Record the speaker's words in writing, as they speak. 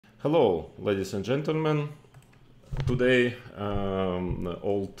Hello, ladies and gentlemen. Today,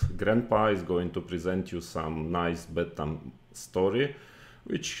 old grandpa is going to present you some nice bedtime story,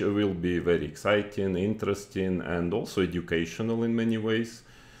 which will be very exciting, interesting, and also educational in many ways.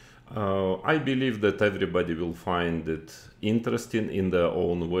 I believe that everybody will find it interesting in their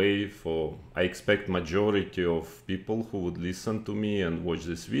own way. I expect majority of people who would listen to me and watch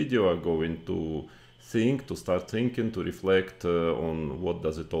this video are going to start thinking, to reflect on what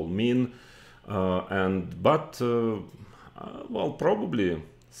does it all mean. Well, probably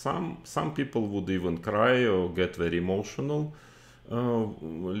some people would even cry or get very emotional.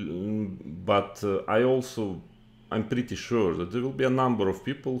 I'm pretty sure that there will be a number of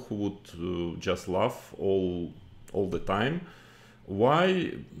people who would just laugh all the time.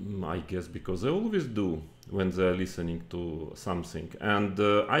 Why? I guess because they always do when they're listening to something. And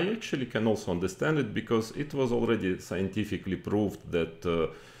I actually can also understand it because it was already scientifically proved that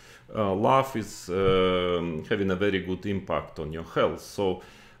laugh is having a very good impact on your health. So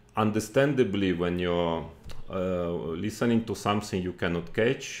understandably, when you're listening to something you cannot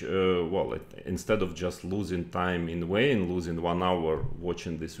catch, instead of just losing time in vain, losing 1 hour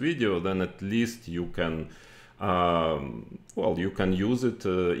watching this video, then at least you can you can use it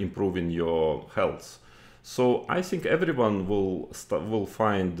improving your health. So I think everyone will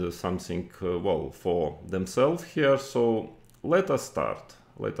find something for themselves here. So let us start.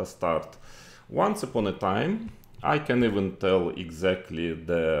 Once upon a time, I can even tell exactly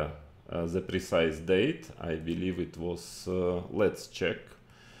the precise date. I believe it was, let's check,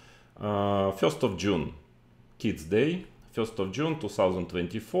 1st of June, Kids Day, 1st of June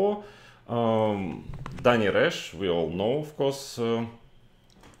 2024. Danny Resch, we all know, of course,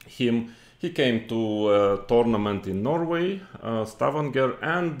 him. He came to a tournament in Norway, Stavanger,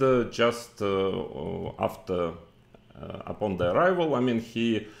 and upon the arrival,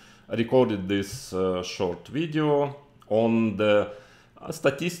 he recorded this short video on the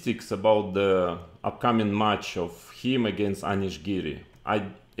statistics about the upcoming match of him against Anish Giri.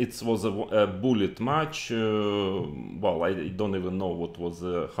 It was a bullet match. I don't even know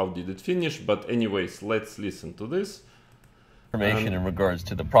how did it finish, but anyways, let's listen to this. Information in regards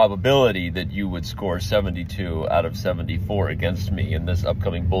to the probability that you would score 72 out of 74 against me in this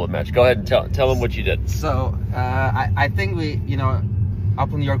upcoming bullet match. Go ahead and tell them what you did. So I think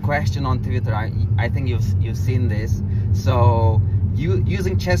upon your question on Twitter, I think you've seen this. So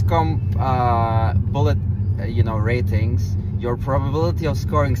using Chess.com bullet ratings, your probability of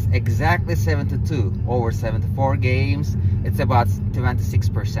scoring is exactly 72 over 74 games. It's about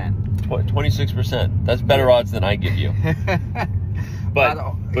 26%. 26%. That's better odds than I give you. but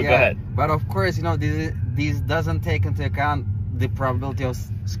go ahead. But of course, this doesn't take into account the probability of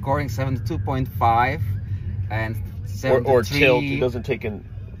scoring 72.5 and 73. Or tilt. It doesn't take in.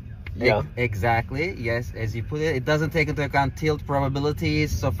 Yeah. Exactly. Yes, as you put it, it doesn't take into account tilt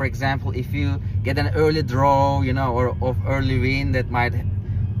probabilities. So, for example, if you get an early draw, or of early win, that might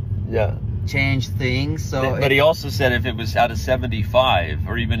change things. So, but he also said if it was out of 75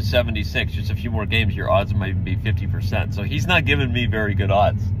 or even 76, just a few more games, your odds might be 50%. So he's not giving me very good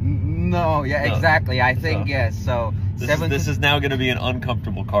odds. No. Exactly. I think yes. So this is now going to be an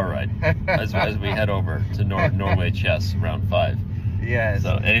uncomfortable car ride as we head over to Norway Chess round 5. Yes.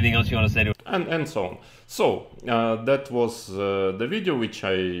 So anything else you want to say to and so on. So that was the video which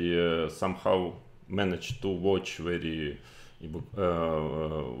I somehow managed to watch very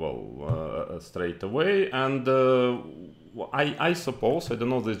straight away, and I suppose, I don't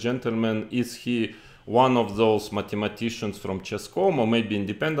know, this gentleman, is he one of those mathematicians from Chess.com, or maybe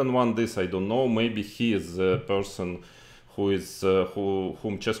independent one? This I don't know. Maybe he is a person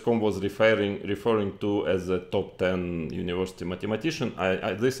whom Chess.com was referring to as a top 10 university mathematician.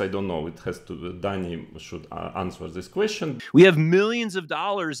 This I don't know. It has to. Danny should answer this question. We have millions of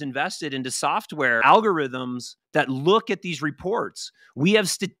dollars invested into software algorithms that look at these reports. We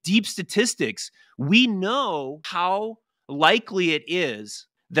have deep statistics. We know how likely it is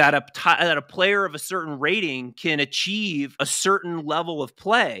that a player of a certain rating can achieve a certain level of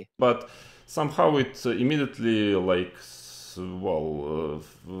play. But somehow it immediately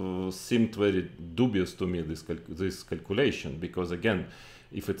seemed very dubious to me, this calculation, because again,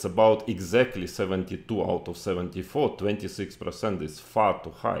 if it's about exactly 72 out of 74, 26% is far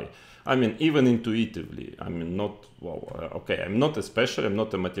too high. Even intuitively, I'm not a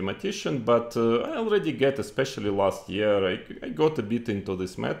mathematician, but I already get, especially last year, I got a bit into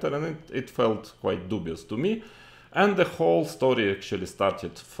this matter, and it felt quite dubious to me. And the whole story actually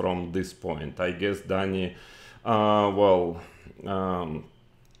started from this point. I guess Danny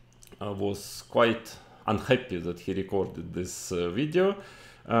was quite unhappy that he recorded this video,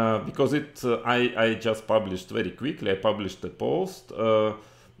 because I just published very quickly. I published a post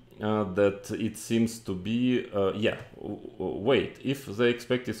that it seems to be, wait, if the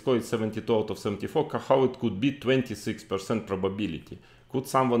expected score is 72 out of 74, how it could be 26% probability? Could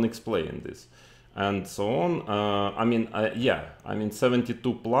someone explain this? And so on. I mean,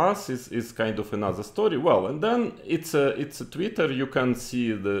 72 plus is kind of another story. Well, and then it's a Twitter. You can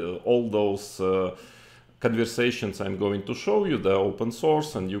see all those conversations I'm going to show you. They're open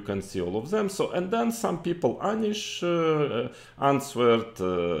source, and you can see all of them. So, and then some people, Anish answered,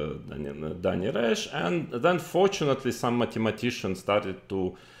 Dani Resh, and then fortunately some mathematicians started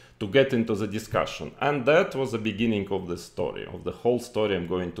to get into the discussion. And that was the beginning of the story, of the whole story I'm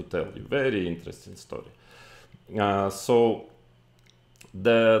going to tell you. Very interesting story.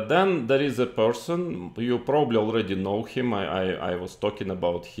 Then there is a person, you probably already know him. I was talking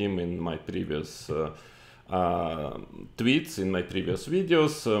about him in my previous tweets, in my previous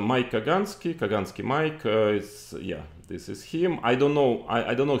videos. Mike Kagansky Mike, this is him. I don't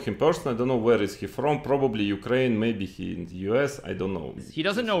know him personally. I don't know where is he from. Probably Ukraine, maybe he in the US. I don't know. He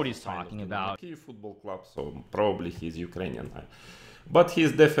doesn't know what he's talking about. Kyiv football club, so probably he's Ukrainian. But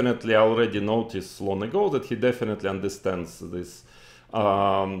he's definitely, I already noticed long ago that he definitely understands this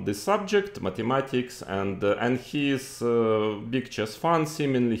this subject, mathematics, and he is big chess fan.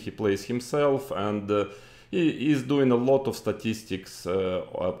 Seemingly, he plays himself, and he is doing a lot of statistics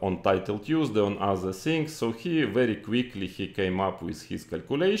on Title Tuesday, on other things. So he very quickly came up with his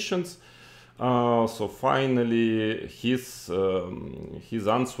calculations. So finally, his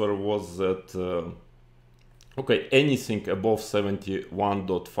answer was that okay, anything above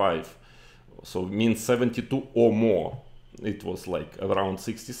 71.5, so means 72 or more. It was like around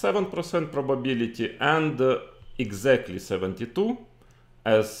 67% probability, and exactly 72.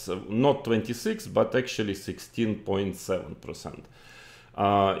 As not 26, but actually 16.7%.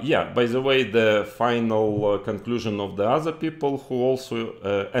 By the way, the final conclusion of the other people who also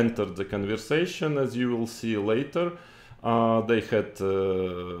entered the conversation, as you will see later, they had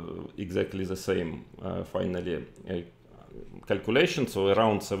exactly the same finally calculation, so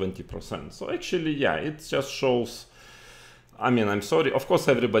around 70%. So actually, it just shows. I mean, I'm sorry, of course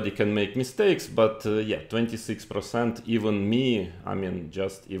everybody can make mistakes, but 26%, even me, I mean,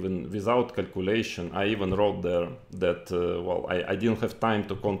 just even without calculation, I even wrote there that, I didn't have time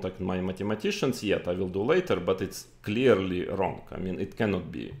to contact my mathematicians yet, I will do later, but it's clearly wrong. I mean, it cannot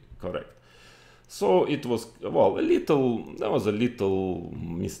be correct. So it was, there was a little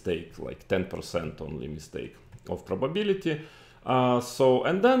mistake, like 10% only mistake of probability.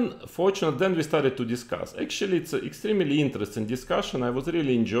 And then, fortunately, then we started to discuss. Actually, it's an extremely interesting discussion. I was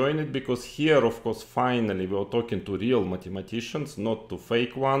really enjoying it because here, of course, finally we were talking to real mathematicians, not to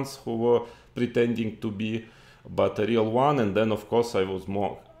fake ones who were pretending to be, but a real one. And then, of course, I was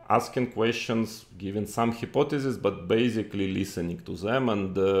more asking questions, giving some hypotheses, but basically listening to them.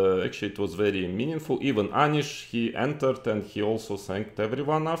 And actually, it was very meaningful. Even Anish, he entered and he also thanked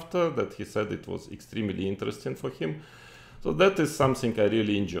everyone after that. He said it was extremely interesting for him. So that is something I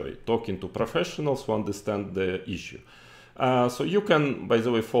really enjoy, talking to professionals who understand the issue. So you can, by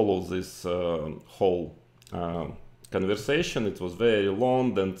the way, follow this whole conversation. It was very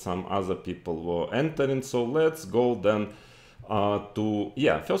long, and some other people were entering. So let's go then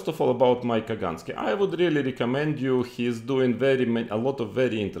first of all, about Mike Kagansky. I would really recommend you. He's doing a lot of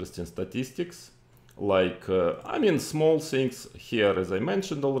very interesting statistics, like, small things here, as I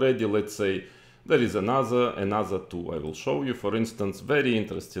mentioned already. Let's say there is another two I will show you. For instance, very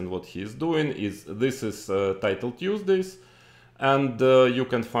interesting what he is doing is, this is Title Tuesdays, and you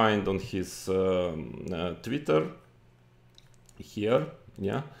can find on his Twitter here,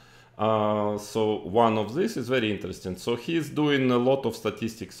 so one of this is very interesting. So he's doing a lot of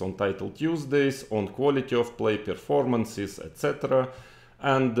statistics on Title Tuesdays, on quality of play, performances, etc.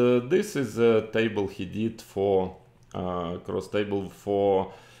 And this is a table he did for cross table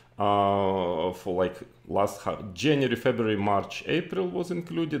for like last January, February, March, April was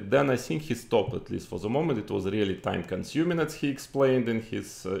included. Then I think he stopped, at least for the moment. It was really time consuming, as he explained in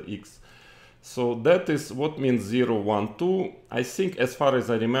his X. So that is what means 0, 1, 2. I think, as far as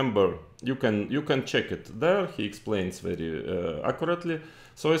I remember, you can check it there. He explains very accurately.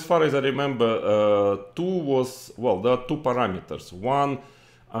 So as far as I remember, 2 was, there are two parameters. One,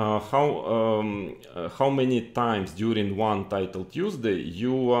 how many times during one Title Tuesday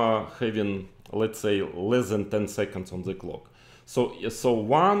you are having, let's say, less than 10 seconds on the clock. So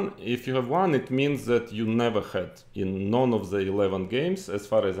one, if you have one, it means that you never had, in none of the 11 games, as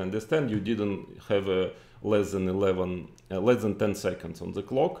far as I understand, you didn't have less than 10 seconds on the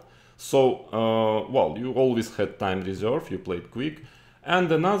clock. So, you always had time reserve, you played quick.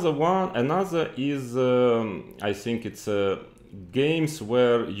 And another is, I think it's games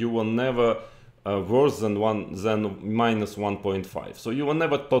where you will never worse than minus 1.5. So you were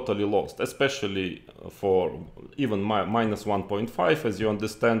never totally lost, especially for even minus 1.5. As you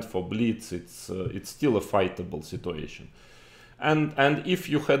understand, for Blitz, it's still a fightable situation. And if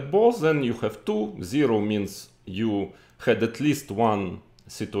you had both, then you have 2. 0 means you had at least one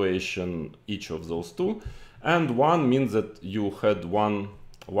situation each of those 2, and 1 means that you had one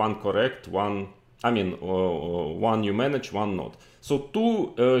correct, one you manage, 1 not. So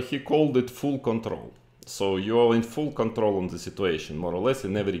 2, he called it full control. So you're in full control on the situation, more or less,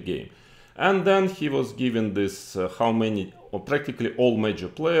 in every game. And then he was given this, how many, or practically all major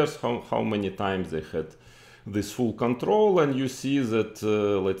players, how many times they had this full control. And you see that,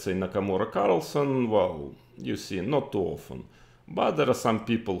 let's say Nakamura, Carlsen, well, you see not too often. But there are some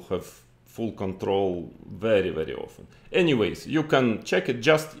people who have full control very, very often. Anyways, you can check it.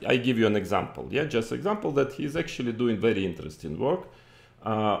 I give you an example. Yeah, just example that he's actually doing very interesting work.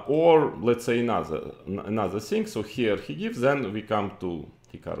 Or let's say another thing. So here he gives, then we come to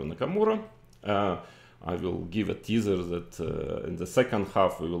Hikaru Nakamura. I will give a teaser that in the second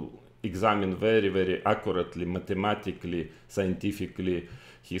half we will examine very, very accurately, mathematically, scientifically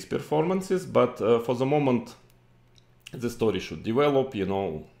his performances. But for the moment, the story should develop, you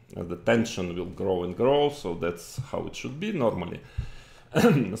know, the tension will grow and grow, so that's how it should be normally.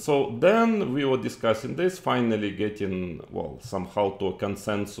 So then we were discussing this, finally getting, well, somehow to a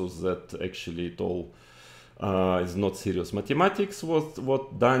consensus that actually it all is not serious mathematics,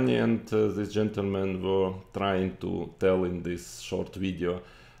 what Danny and this gentleman were trying to tell in this short video.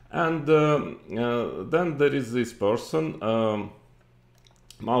 And then there is this person,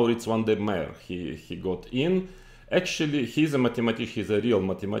 Maurits van der Meer, he got in. Actually, he's a mathematician, he's a real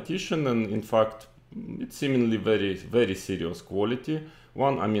mathematician, and in fact, it's seemingly very, very serious quality.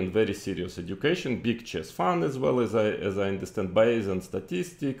 Very serious education, big chess fan as well, as I understand, Bayesian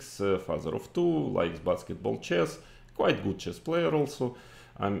statistics, father of 2, likes basketball, chess, quite good chess player also,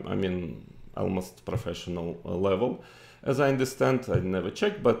 almost professional level. As I understand, I never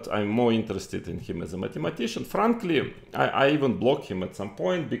checked, but I'm more interested in him as a mathematician. Frankly, I even blocked him at some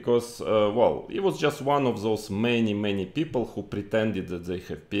point because, well, he was just one of those many people who pretended that they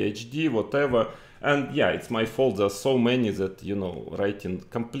have PhD, whatever. And yeah, it's my fault. There's so many that, you know, writing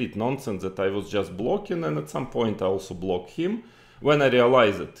complete nonsense that I was just blocking. And at some point I also blocked him when I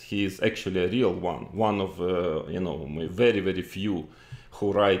realized that he is actually a real one of, you know, my very, very few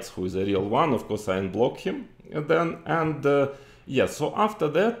who writes who is a real one. Of course, I unblock him. Yeah, so after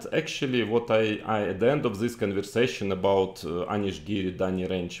that, actually, what I at the end of this conversation about Anish Giri Danny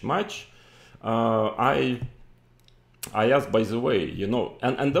Range match, I asked, by the way, you know,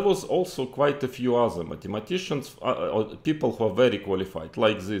 and there was also quite a few other mathematicians, people who are very qualified,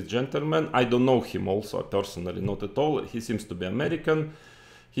 like this gentleman. I don't know him also personally, not at all. He seems to be American.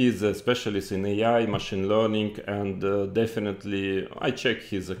 He is a specialist in AI, machine learning, and definitely, I checked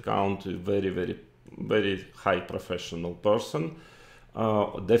his account, very high professional person.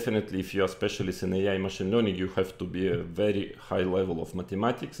 Definitely, if you are a specialist in AI machine learning, you have to be a very high level of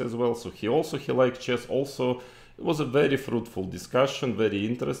mathematics as well. So he liked chess. Also, it was a very fruitful discussion, very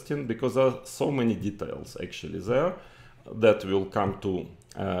interesting, because there are so many details actually there that we'll come to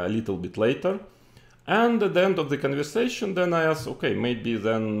a little bit later. And at the end of the conversation, then I asked, okay, maybe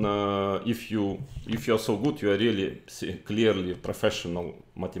then if you're so good, you are really clearly professional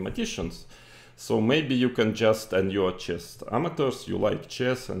mathematicians. So maybe you can and you're chess amateurs, you like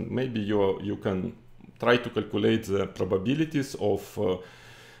chess, and maybe you can try to calculate the probabilities of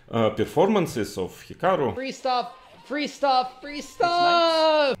performances of Hikaru. Free stuff, free stuff, free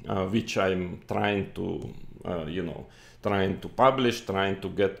stuff! Which I'm trying to, trying to publish, trying to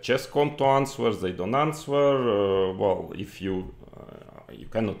get Chess.com to answer. They don't answer. Well, if you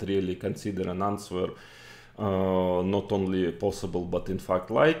cannot really consider an answer not only possible, but in fact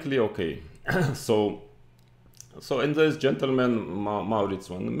likely. Okay. So and this gentleman, Maurits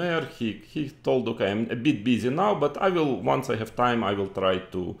van der Meer, he told, okay, I'm a bit busy now, but I will, once I have time, I will try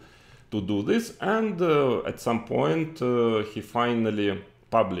to do this. And at some point, he finally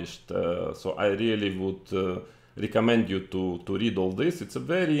published. So I really would recommend you to read all this. It's a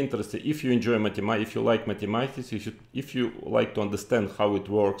very interesting, if you enjoy mathematics, if you like mathematics, if you like to understand how it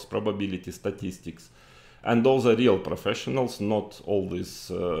works, probability, statistics. And those are real professionals, not all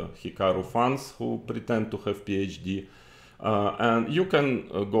these Hikaru fans who pretend to have PhD. And you can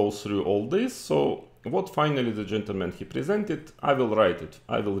go through all this. So what finally the gentleman he presented, I will write it,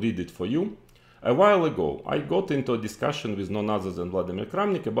 I will read it for you. A while ago, I got into a discussion with none other than Vladimir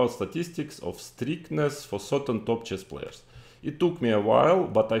Kramnik about statistics of strictness for certain top chess players. It took me a while,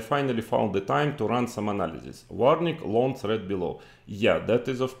 but I finally found the time to run some analysis. Warning, lone thread below. Yeah, that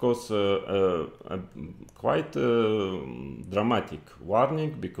is of course quite dramatic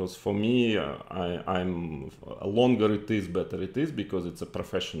warning, because for me, I'm longer it is, better it is, because it's a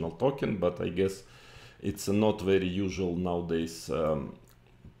professional token, but I guess it's not very usual nowadays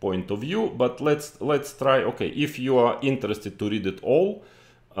point of view. But let's try. Okay, if you are interested to read it all,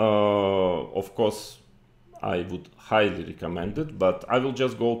 of course, I would highly recommend it, but I will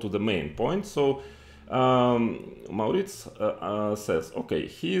just go to the main point. So Maurits says, okay,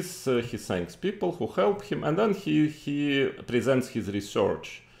 he thanks people who help him, and then he presents his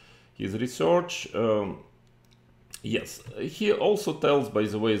research. Yes, he also tells, by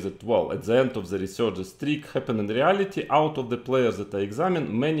the way, that, well, at the end of the research, the streak happened in reality. Out of the players that I examined,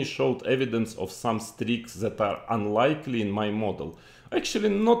 many showed evidence of some streaks that are unlikely in my model. Actually,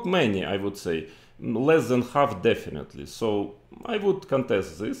 not many, I would say. Less than half, definitely. So I would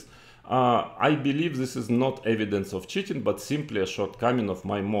contest this. I believe this is not evidence of cheating, but simply a shortcoming of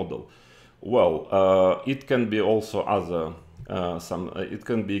my model. Well, it can be also other... it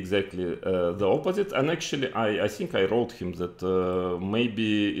can be exactly the opposite, and actually I think I wrote him that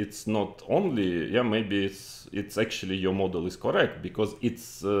maybe it's not only, maybe it's actually your model is correct, because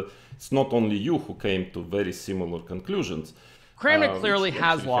it's not only you who came to very similar conclusions. Kramnik clearly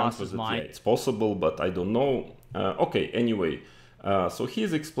has lost his mind. It's possible, but I don't know. Okay, anyway, so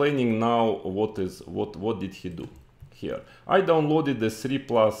he's explaining now what did he do here. I downloaded the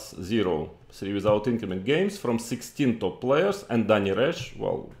 3+0, 3 without increment games from 16 top players, and Danny Resch,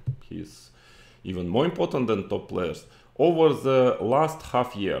 well, he's even more important than top players, over the last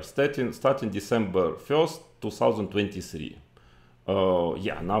half year, starting December 1st, 2023.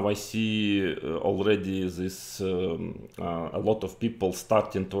 Now I see already this, a lot of people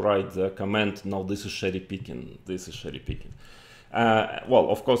starting to write the comment, now this is cherry picking, well,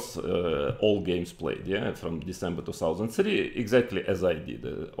 of course, all games played, from December 2003, exactly as I did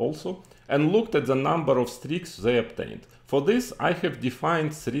also, and looked at the number of streaks they obtained. For this, I have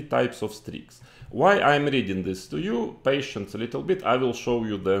defined 3 types of streaks. Why I'm reading this to you? Patience a little bit. I will show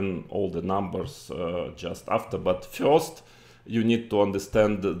you then all the numbers just after, but first, you need to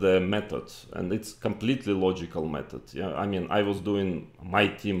understand the method, and it's completely logical method. I mean, my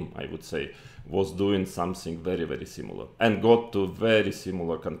team, I would say, was doing something very, very similar and got to very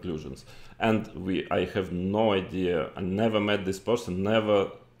similar conclusions. And I have no idea, I never met this person,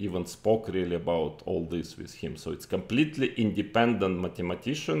 never even spoke really about all this with him. So it's completely independent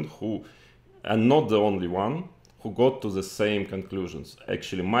mathematician who, and not the only one, who got to the same conclusions.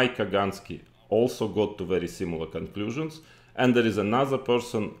 Actually, Mike Kagansky also got to very similar conclusions. And there is another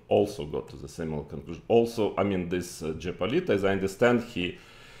person also got to the similar conclusion. Also, I mean, this Jepalit, as I understand,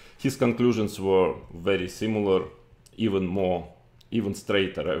 his conclusions were very similar, even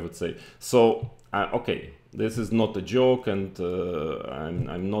straighter, I would say. So, okay, this is not a joke, and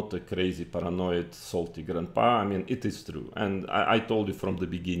I'm not a crazy, paranoid, salty grandpa. I mean, it is true. And I told you from the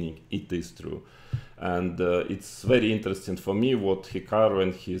beginning, it is true. And it's very interesting for me what Hikaru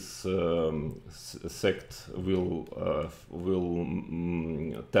and his sect will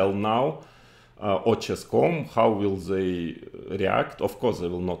tell now. Or Chess.com, how will they react? Of course, they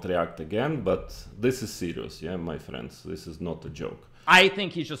will not react again, but this is serious, my friends. This is not a joke. I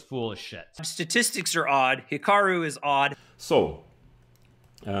think he's just full of shit. Statistics are odd. Hikaru is odd. So,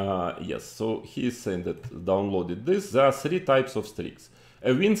 yes, so he is saying that downloaded this. There are 3 types of streaks.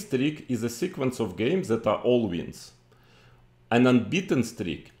 A win streak is a sequence of games that are all wins. An unbeaten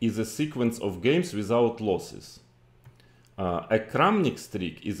streak is a sequence of games without losses. A Kramnik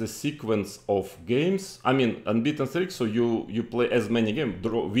streak is a sequence of games, I mean, unbeaten streak, so you play as many games,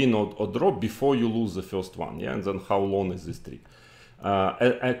 win or draw before you lose the first one, and then how long is this streak?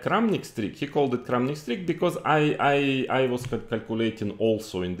 A Kramnik streak, he called it Kramnik streak because I was calculating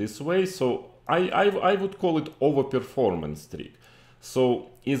also in this way, so I would call it overperformance streak. So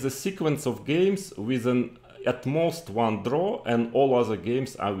is a sequence of games with at most 1 draw, and all other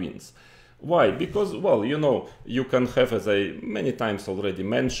games are wins. Why? Because, well, you can have, as I many times already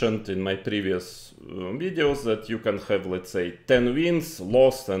mentioned in my previous videos, that you can have, let's say, 10 wins,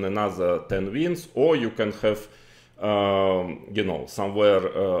 lost, and another 10 wins, or you can have, somewhere,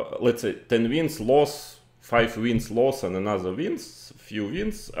 let's say, 10 wins, loss, 5 wins, loss, and another wins, few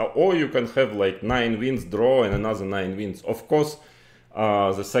wins, or you can have like 9 wins, draw, and another 9 wins. Of course,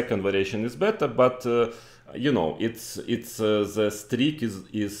 the second variation is better, but it's the streak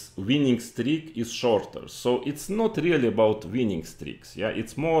is winning streak is shorter, so it's not really about winning streaks.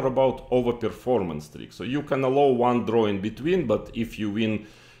 It's more about overperformance streaks. So you can allow 1 draw in between, but if you win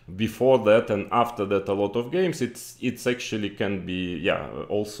before that and after that a lot of games, it's actually can be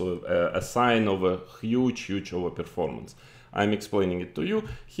also a sign of a huge overperformance. I'm explaining it to you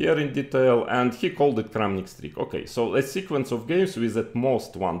here in detail, and he called it Kramnik streak. Okay, so a sequence of games with at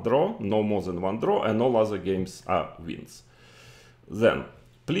most one draw, no more than one draw, and all other games are wins. Then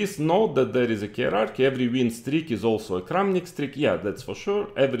please note that there is a hierarchy. Every win streak is also a Kramnik streak. Yeah, that's for sure.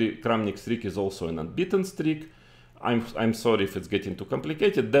 Every Kramnik streak is also an unbeaten streak. I'm sorry if it's getting too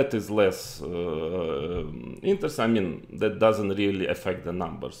complicated. That is less interesting. I mean, that doesn't really affect the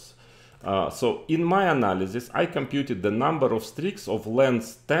numbers. So in my analysis, I computed the number of streaks of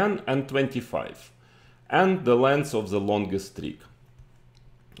lengths 10 and 25 and the length of the longest streak.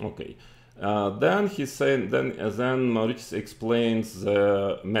 Okay. Then Mauritius explains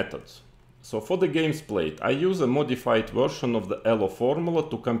the methods. So for the games played, I use a modified version of the ELO formula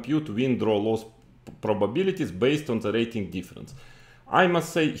to compute win, draw, loss probabilities based on the rating difference. I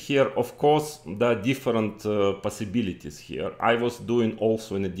must say here, of course, there are different possibilities here. I was doing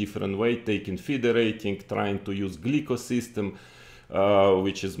also in a different way, taking feeder rating, trying to use Glico system,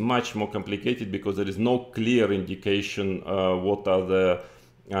 which is much more complicated because there is no clear indication what are the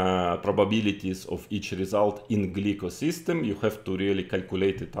probabilities of each result in Glico system. You have to really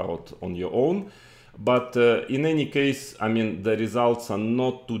calculate it out on your own. But in any case, I mean, the results are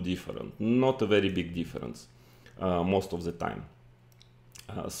not too different, not a very big difference most of the time.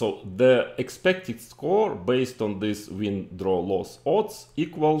 So the expected score based on this win, draw, loss odds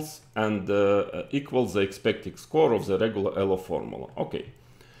equals the expected score of the regular ELO formula. Okay.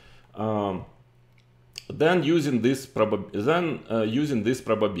 Then using these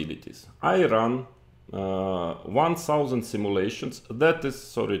probabilities, I run 1000 simulations. That is,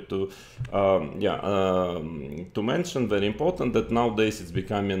 sorry to mention, very important that nowadays it's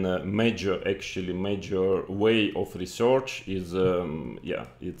becoming a major way of research is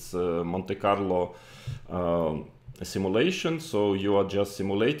it's Monte Carlo simulation. So you are just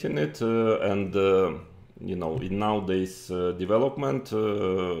simulating it and you know, in nowadays development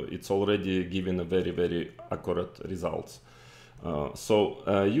it's already giving a very accurate results.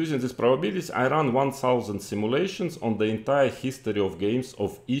 Using these probabilities, I ran 1000 simulations on the entire history of games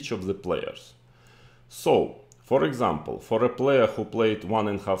of each of the players. So, for example, for a player who played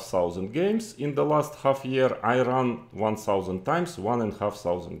 1500 games in the last half year, I ran 1000 times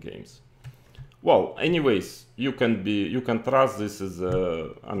 1500 games. Well, anyways, you can trust this is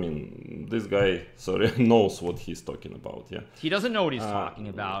I mean, this guy, sorry, knows what he's talking about. Yeah, he doesn't know what he's talking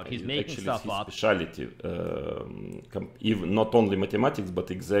about. He's making stuff up. Specialty, even not only mathematics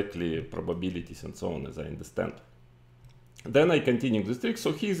but exactly probabilities and so on, as I understand. Then I continue the trick.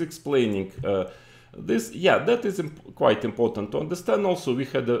 So he's explaining this. Yeah, that is quite important to understand. Also, we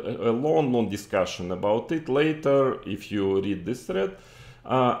had a long discussion about it later. If you read this thread.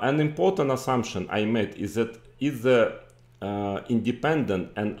 An important assumption I made is that it's the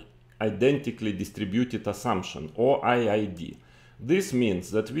independent and identically distributed assumption, or IID. This means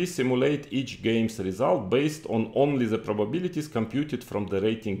that we simulate each game's result based on only the probabilities computed from the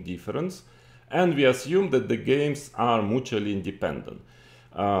rating difference, and we assume that the games are mutually independent.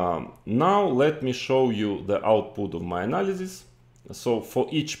 Now let me show you the output of my analysis. So for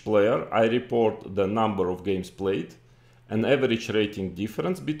each player, I report the number of games played, an average rating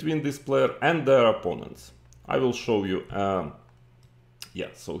difference between this player and their opponents. I will show you.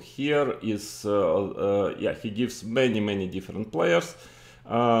 So here is he gives many different players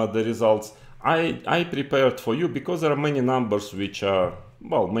the results. I prepared for you because there are many numbers which are,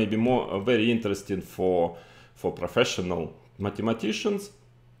 well, maybe more very interesting for professional mathematicians,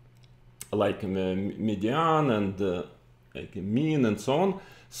 like median and like mean and so on.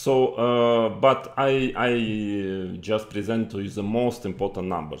 So, but I just present to you the most important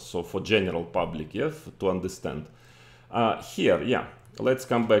numbers. So for general public, yes, to understand. Here, yeah, let's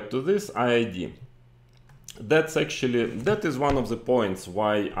come back to this IID. That is one of the points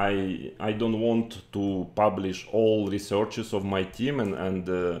why I don't want to publish all researches of my team, and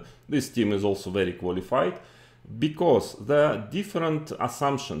this team is also very qualified, because there are different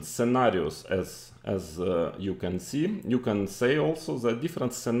assumptions, scenarios, as you can see. You can say also the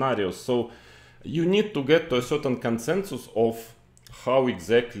different scenarios. So you need to get to a certain consensus of how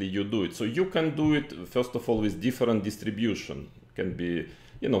exactly you do it. So you can do it, first of all, with different distribution. Can be,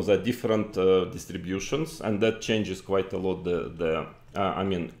 you know, the different distributions, and that changes quite a lot.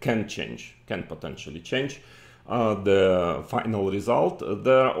 Can potentially change the final result.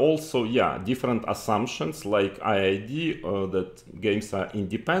 There are also, different assumptions like IID, that games are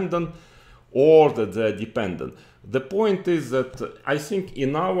independent or that they're dependent. The point is that I think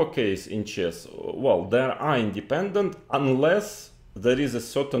in our case in chess, well, they are independent unless there is a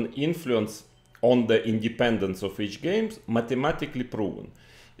certain influence on the independence of each game, mathematically proven.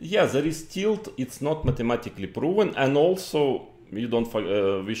 Yeah, there is tilt, it's not mathematically proven, and also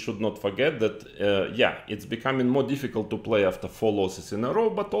we should not forget that yeah, it's becoming more difficult to play after 4 losses in a row,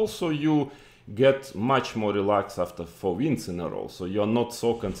 but also you get much more relaxed after 4 wins in a row, so you're not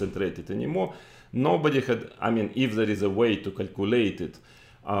so concentrated anymore. Nobody had, I mean, if there is a way to calculate it,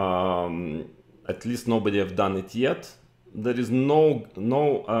 at least nobody have done it yet. There is no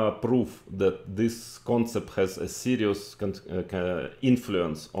proof that this concept has a serious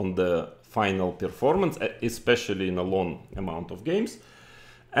influence on the final performance, especially in a long amount of games.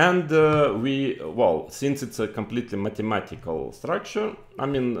 And well, since it's a completely mathematical structure, I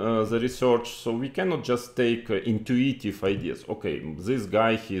mean, the research, so we cannot just take intuitive ideas. Okay, this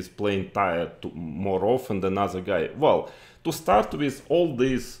guy, he is playing tired more often than other guy. Well, to start with, all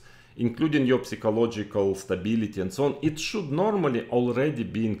this, including your psychological stability and so on, it should normally already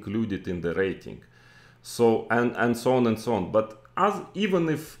be included in the rating. So, and so on and so on. But even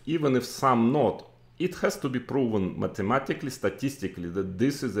if some not, it has to be proven mathematically, statistically, that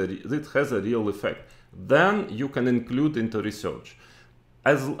it has a real effect. Then you can include into research.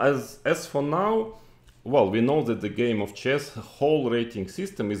 As for now, well, we know that the game of chess whole rating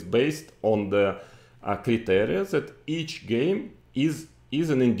system is based on the criteria that each game is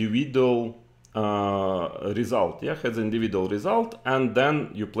an individual result, yeah, has an individual result, and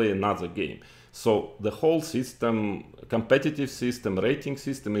then you play another game. So the whole system, competitive system, rating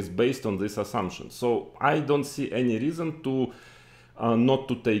system, is based on this assumption. So I don't see any reason to not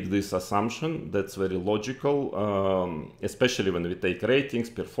to take this assumption. That's very logical, especially when we take ratings,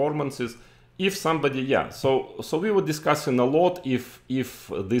 performances. If somebody, yeah, so we were discussing a lot if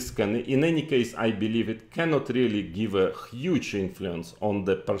this can, in any case, I believe it cannot really give a huge influence on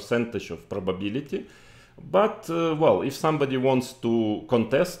the percentage of probability. But, well, if somebody wants to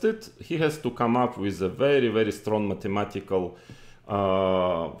contest it, he has to come up with a very, very strong mathematical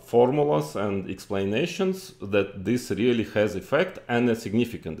formulas and explanations that this really has effect and a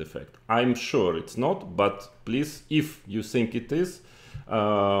significant effect. I'm sure it's not, but please, if you think it is,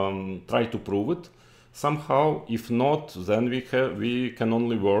 try to prove it somehow. If not, then we can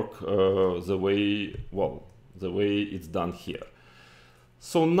only work the way it's done here.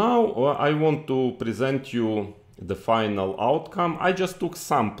 So now I want to present you the final outcome. I just took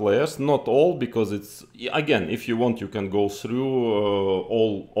some players, not all, because it's, again, if you want, you can go through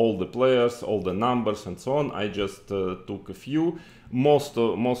all the players, all the numbers and so on. I just took a few. Most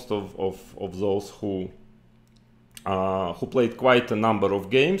of those who played quite a number of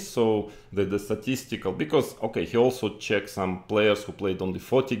games, so the statistical, because, okay, he also checked some players who played only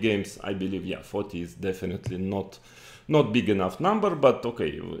 40 games. I believe, yeah, 40 is definitely not big enough number, but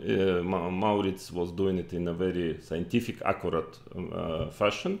okay, Maurits was doing it in a very scientific, accurate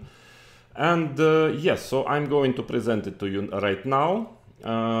fashion. And yes, so I'm going to present it to you right now.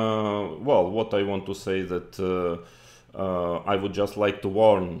 Well, what I want to say that I would just like to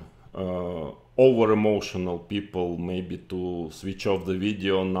warn over emotional people maybe to switch off the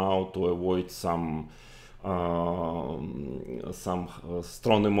video now to avoid some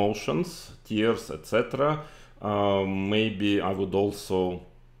strong emotions, tears, etc. Maybe I would also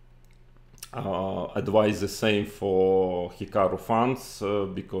advise the same for Hikaru fans,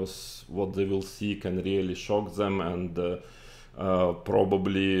 because what they will see can really shock them and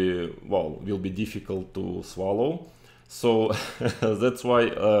probably, well, will be difficult to swallow. So that's why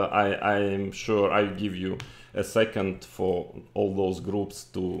I'm sure I'll give you a second for all those groups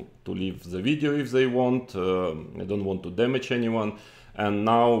to leave the video if they want. I don't want to damage anyone. And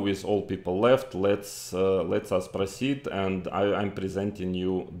now, with all people left, let's us proceed, and I'm presenting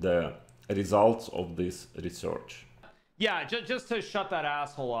you the results of this research. Yeah, just to shut that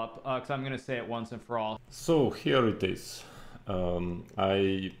asshole up, because I'm going to say it once and for all. So here it is.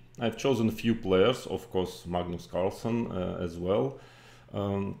 I've chosen a few players, of course, Magnus Carlsen as well,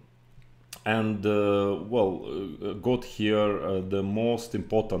 and got here the most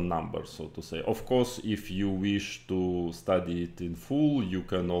important numbers, so to say. Of course, if you wish to study it in full, you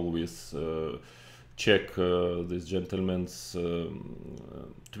can always check this gentleman's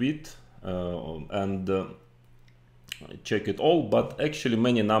tweet and check it all, but actually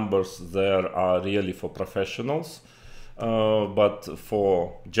many numbers there are really for professionals. But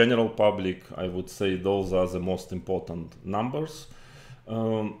for general public, I would say those are the most important numbers.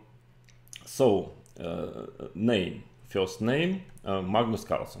 First name, Magnus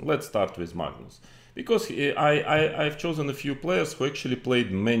Carlsen. Let's start with Magnus, because I've chosen a few players who actually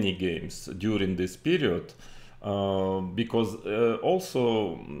played many games during this period, because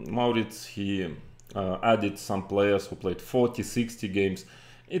also Maurits, he added some players who played 40, 60 games.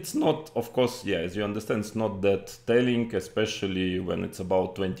 It's not, of course, yeah, as you understand, it's not that telling, especially when it's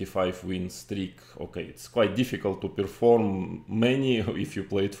about 25 win streak. Okay, it's quite difficult to perform many if you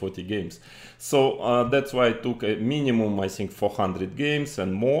played 40 games. So that's why I took a minimum, I think, 400 games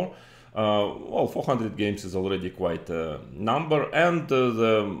and more. Well, 400 games is already quite a number, and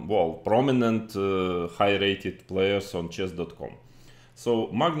the prominent high-rated players on chess.com.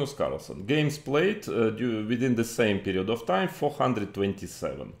 So Magnus Carlsen, games played within the same period of time,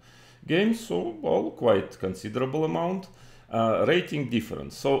 427 games, so well, quite considerable amount. Rating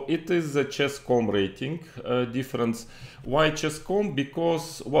difference. So it is a Chess.com rating difference. Why Chess.com?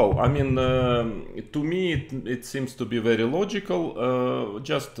 Because, well, I mean, to me it seems to be very logical.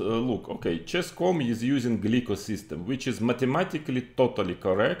 Just look, okay, Chess.com is using Glico system, which is mathematically totally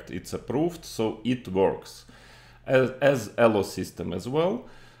correct. It's approved, so it works. As Elo system as well.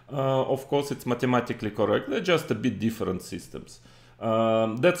 Of course, it's mathematically correct. They're just a bit different systems.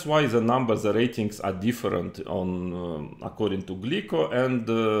 That's why the numbers, the ratings are different on according to Glico and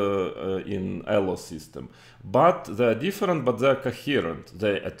in Elo system. But they're different, but they're coherent.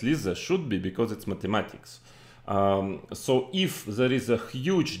 At least they should be, because it's mathematics. So if there is a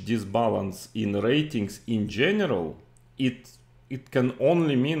huge disbalance in ratings in general, it can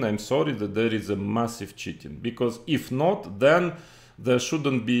only mean, I'm sorry, that there is a massive cheating. Because if not, then there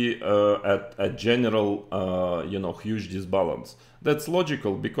shouldn't be a general, huge disbalance. That's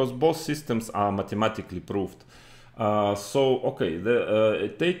logical, because both systems are mathematically proved. So, okay,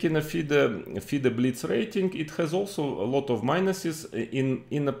 taking a FIDE Blitz rating, it has also a lot of minuses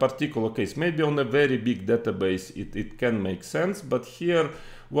in a particular case. Maybe on a very big database it can make sense, but here,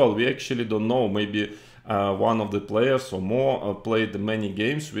 well, we actually don't know. Maybe one of the players or more played many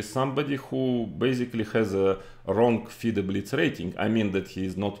games with somebody who basically has a wrong FIDE Blitz rating. I mean that he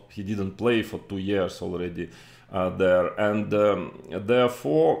didn't play for 2 years already there, and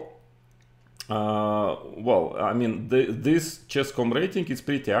therefore, well, I mean this Chess.com rating is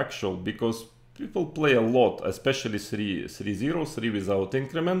pretty actual, because people play a lot, especially 3-0, 3 without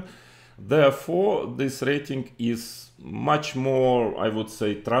increment. Therefore, this rating is much more, I would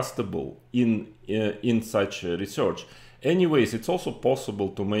say, trustable in such research. Anyways, it's also possible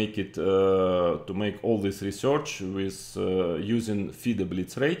to make it to make all this research with using FIDE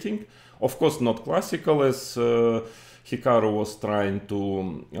Blitz rating. Of course, not classical, as Hikaru was trying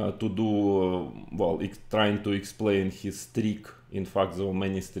to do. Well, trying to explain his streak. In fact, there were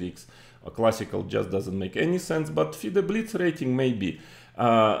many streaks. Classical just doesn't make any sense, but FIDE Blitz rating maybe.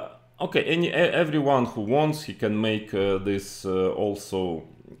 Okay, everyone who wants, he can make this also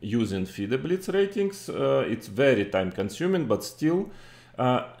using FIDE Blitz ratings. It's very time consuming, but still.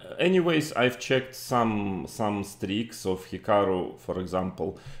 Anyways, I've checked some streaks of Hikaru, for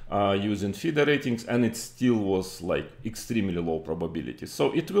example, using FIDE ratings, and it still was like extremely low probability.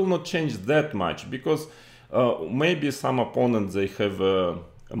 So it will not change that much, because maybe some opponents, they have a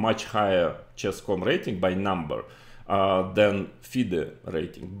much higher Chess.com rating by number than FIDE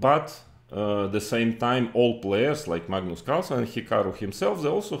rating, but at the same time, all players like Magnus Carlsen and Hikaru himself, they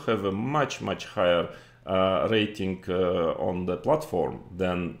also have a much higher rating on the platform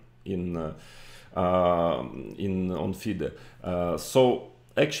than on FIDE. So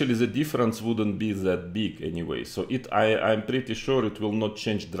actually the difference wouldn't be that big anyway. So I'm pretty sure it will not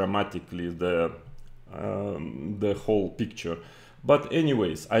change dramatically the whole picture. But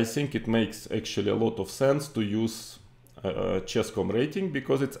anyways, I think it makes actually a lot of sense to use Chess.com rating,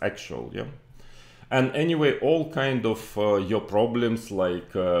 because it's actual, yeah. And anyway, all kind of your problems,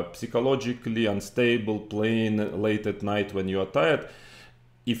 like psychologically unstable, playing late at night when you are tired,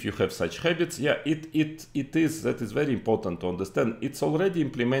 if you have such habits, yeah, that is very important to understand. It's already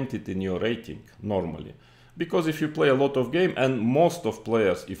implemented in your rating normally, because if you play a lot of game, and most of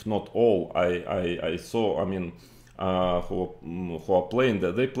players, if not all, I saw, I mean, who are playing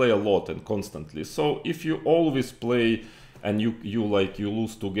that, they play a lot and constantly. So if you always play and you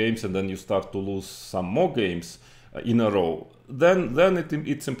lose 2 games and then you start to lose some more games in a row, then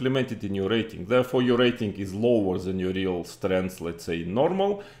it's implemented in your rating. Therefore, your rating is lower than your real strengths, let's say in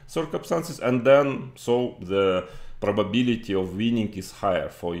normal circumstances, and then so the probability of winning is higher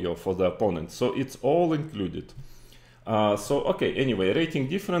for the opponent. So it's all included. So okay, anyway, rating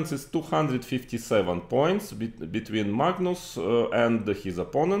difference is 257 points between Magnus and his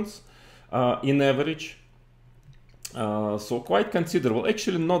opponents in average. So quite considerable.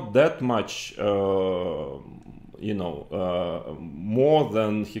 Actually, not that much, more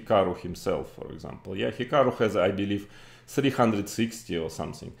than Hikaru himself, for example. Yeah, Hikaru has, I believe, 360 or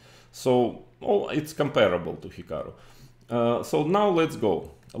something. So it's comparable to Hikaru. So now let's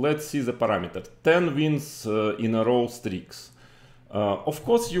go. Let's see the parameter. 10 wins in a row streaks. Of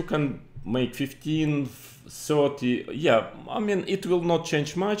course, you can make 15, 30. Yeah, I mean, it will not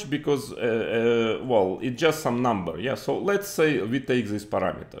change much because, well, it's just some number. Yeah, so let's say we take these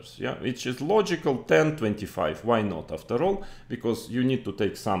parameters. Yeah, which is logical 10, 25. Why not? After all, because you need to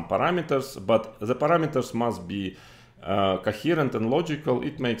take some parameters, but the parameters must be coherent and logical.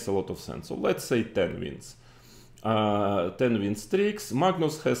 It makes a lot of sense. So let's say 10 wins. 10 win streaks.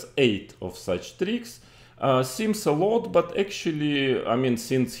 Magnus has 8 of such streaks. Seems a lot, but actually, I mean,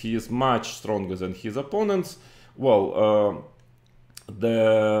 since he is much stronger than his opponents, well,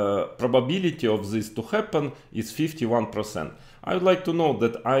 the probability of this to happen is 51%. I would like to note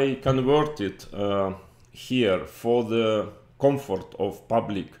that I converted here for the comfort of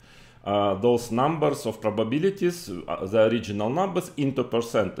public those numbers of probabilities, the original numbers, into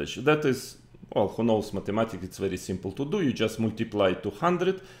percentage. That is, well, who knows mathematics, it's very simple to do. You just multiply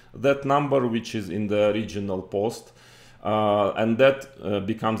 200, that number which is in the original post, and that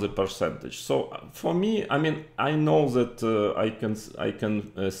becomes a percentage. So for me, I mean, I know that I can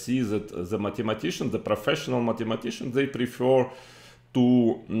see that the mathematicians, the professional mathematicians, they prefer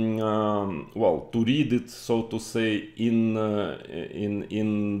to well, to read it, so to say, in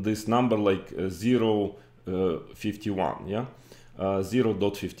this number like 0.51, yeah.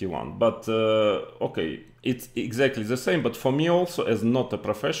 0.51, but okay, it's exactly the same. But for me also, as not a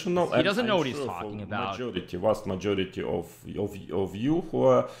professional, he doesn't know what he's talking about. Vast majority of you who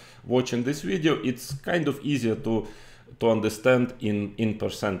are watching this video, it's kind of easier to understand in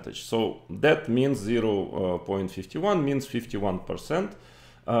percentage. So that means 0.51 means 51%.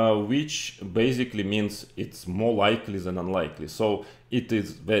 Which basically means it's more likely than unlikely. So it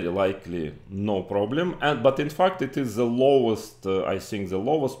is very likely, no problem. But in fact, it is the lowest, I think, the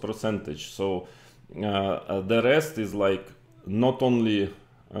lowest percentage. So the rest is like not only,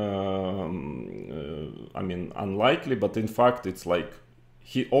 I mean, unlikely, but in fact, it's like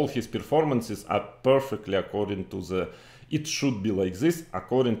all his performances are perfectly according to the. It should be like this,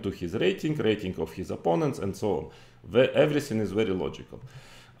 according to his rating of his opponents, and so on. Everything is very logical.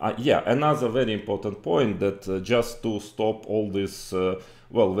 Yeah, another very important point that just to stop all this,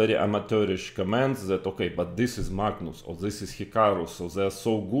 well, very amateurish comments that, okay, but this is Magnus or this is Hikaru, so they're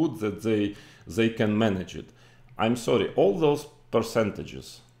so good that they can manage it. I'm sorry, all those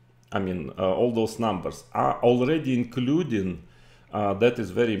percentages, I mean, all those numbers are already including, that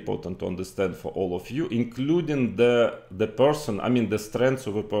is very important to understand for all of you, including the person, I mean the strengths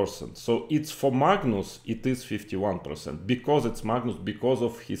of a person. So it's for Magnus, it is 51%, because it's Magnus, because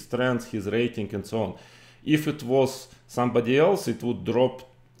of his strengths, his rating and so on. If it was somebody else, it would drop,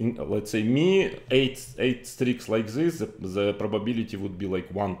 let's say me, 8 streaks like this, the probability would be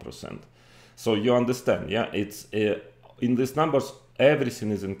like 1%. So you understand, yeah, it's in these numbers,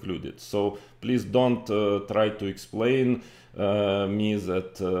 everything is included. So please don't try to explain me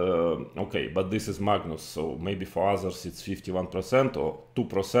that okay, but this is Magnus, so maybe for others it's 51% or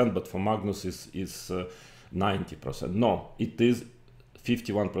 2%, but for Magnus is 90%. No, it is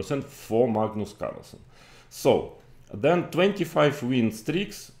 51% for Magnus Carlsen. So then 25 win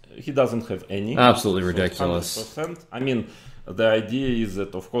streaks, he doesn't have any. Absolutely ridiculous. 100%. I mean, the idea is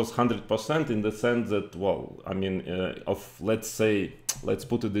that, of course, 100% in the sense that, well, I mean, of, let's say, let's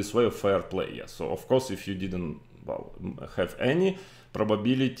put it this way, of fair play. Yeah. So of course, if you didn't, well, have any,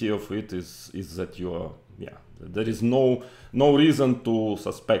 probability of it is that you are, yeah, there is no reason to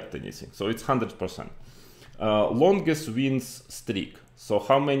suspect anything. So it's 100%. Longest wins streak. So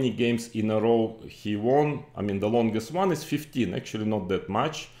how many games in a row he won? I mean, the longest one is 15, actually not that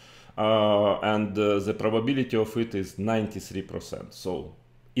much. And the probability of it is 93%. So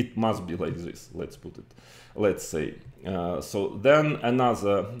it must be like this, let's put it, let's say. So then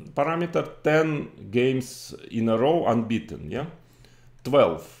another parameter, 10 games in a row unbeaten, yeah?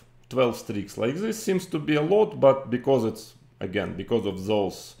 12 streaks like this seems to be a lot, but because it's, again, because of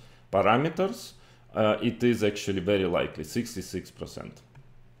those parameters, it is actually very likely, 66%.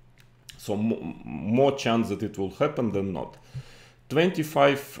 So more chance that it will happen than not.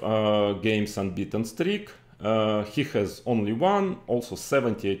 25 games unbeaten streak, he has only one, also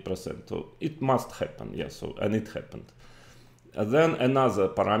 78%, so it must happen, yeah, so, and it happened. Then another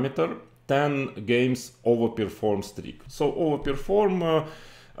parameter, 10 games overperform streak. So overperform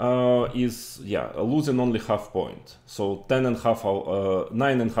is, yeah, losing only half point. So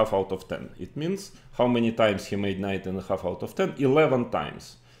 9.5 out of 10. It means how many times he made 9.5 out of 10? 11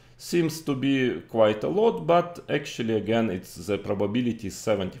 times. Seems to be quite a lot, but actually, again, it's the probability is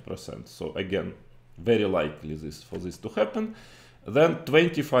 70%. So again, very likely for this to happen. Then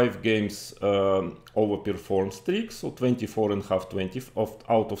 25 games overperform streak, so 24.5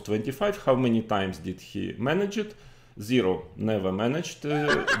 out of 25. How many times did he manage it? 0, never managed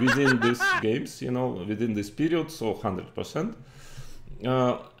within these games, within this period, so 100%.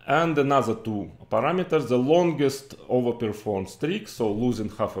 And another 2 parameters, the longest overperform streak, so losing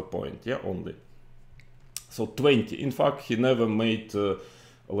half a point, only. So 20. In fact, he never made,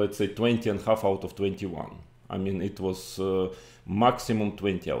 let's say, 20.5 out of 21. I mean, it was maximum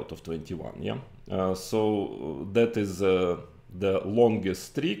 20 out of 21, so that is the longest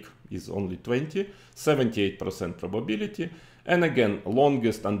streak is only 20, 78% probability. And again,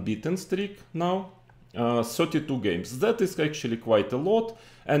 longest unbeaten streak now, 32 games. That is actually quite a lot.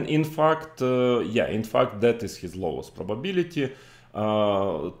 And in fact, that is his lowest probability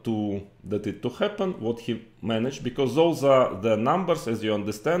that it to happen, what he managed, because those are the numbers, as you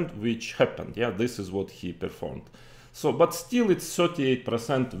understand, which happened. This is what he performed. So, but still it's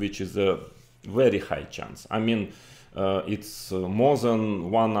 38%, which is a very high chance. I mean, it's more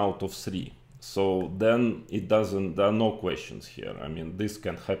than 1 out of 3. So then there are no questions here. I mean, this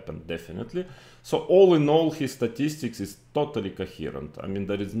can happen definitely. So all in all, his statistics is totally coherent. I mean,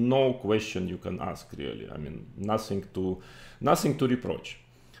 there is no question you can ask really. I mean, nothing to reproach.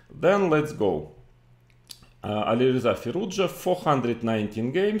 Then let's go. Alireza Firouzja,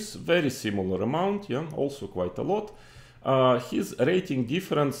 419 games, very similar amount, also quite a lot. His rating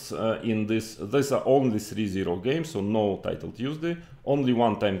difference in these are only 3-0 games, so no Title Tuesday, only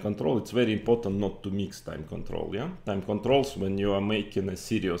 1 time control. It's very important not to mix time control, time controls when you are making a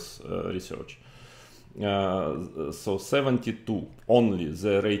serious research. So 72 only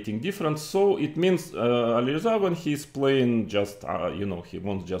the rating difference. So it means Alireza, when he's playing just he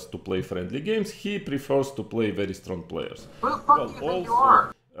wants just to play friendly games, he prefers to play very strong players. Who the fuck do you think you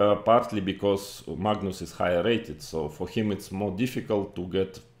are? Partly because Magnus is higher rated, so for him it's more difficult to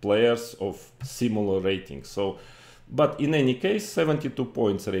get players of similar ratings. So, but in any case, 72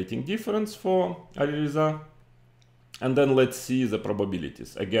 points rating difference for Alireza. And then let's see the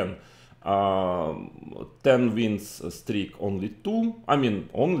probabilities. Again, 10 wins streak, only 2. I mean,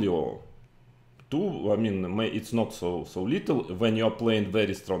 only 2. I mean, it's not so little when you are playing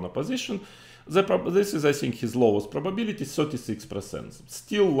very strong opposition. This is, I think, his lowest probability, 36%.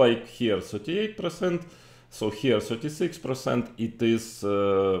 Still, like here, 38%. So here, 36%. It is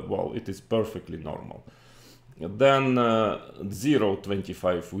it is perfectly normal. Then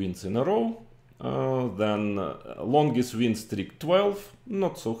 25 wins in a row. Then longest win streak 12,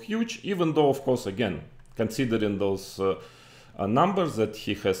 not so huge, even though, of course, again, considering those numbers that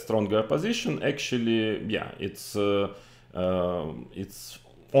he has stronger opposition, actually, it's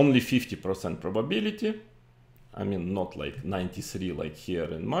only 50% probability. I mean, not like 93 like here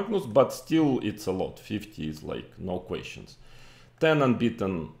in Magnus, but still it's a lot. 50 is like no questions. 10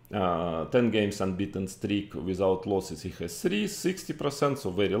 games unbeaten streak without losses, he has 3, 60%, so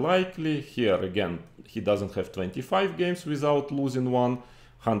very likely. Here again, he doesn't have 25 games without losing 1,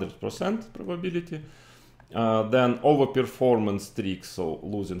 100% probability. Then overperformance streak, so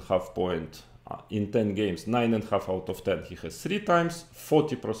losing half point in 10 games, 9.5 out of 10, he has 3 times,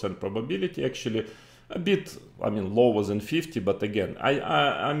 40% probability, actually a bit, I mean, lower than 50, but again,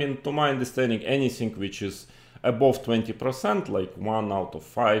 I mean, to my understanding, anything which is above 20%, like 1 out of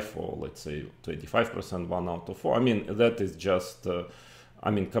 5, or let's say 25%, 1 out of 4, I mean, that is just, I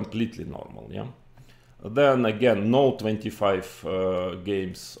mean, completely normal, Then again, no 25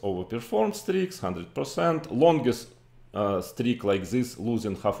 games overperform streaks, 100%. Longest streak like this,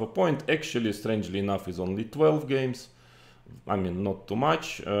 losing half a point, actually, strangely enough, is only 12 games. I mean, not too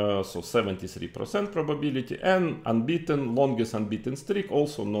much, so 73% probability. And unbeaten, longest unbeaten streak,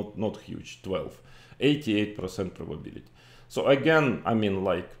 also not huge, 12, 88% probability. So again, I mean,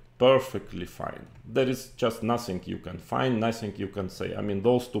 like, perfectly fine. There is just nothing you can find, nothing you can say. I mean,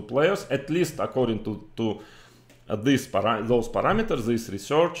 those 2 players, at least according to those parameters, this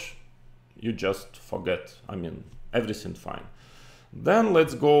research, you just forget. I mean, everything fine. Then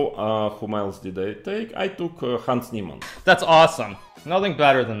let's go, whom else did I take? I took Hans Niemann. That's awesome. Nothing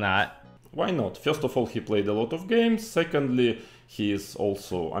better than that. Why not? First of all, he played a lot of games. Secondly, he is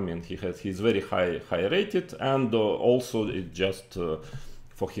also, I mean, he's very high rated, and also it just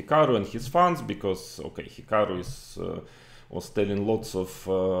for Hikaru and his fans, because okay, Hikaru was telling lots of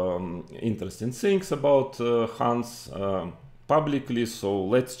interesting things about Hans publicly. So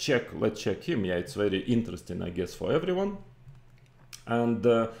let's check him. Yeah, it's very interesting, I guess, for everyone. And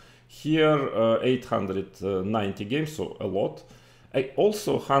here 890 games, so a lot.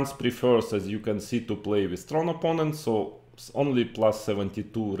 Also, Hans prefers, as you can see, to play with strong opponents, so only plus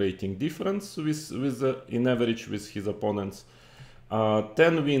 72 rating difference with in average with his opponents.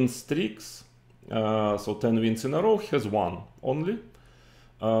 10 win streaks, so 10 wins in a row, he has one only.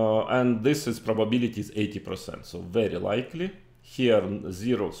 And this is probability is 80%, so very likely. Here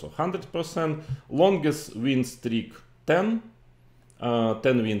 0, so 100%. Longest win streak 10, 10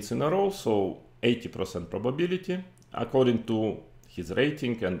 wins in a row, so 80% probability according to his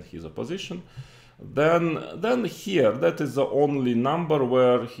rating and his opposition. Then here, that is the only number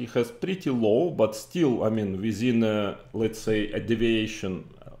where he has pretty low, but still, I mean, within, let's say, a deviation,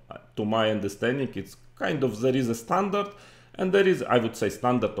 to my understanding, it's kind of, there is a standard, and there is, I would say,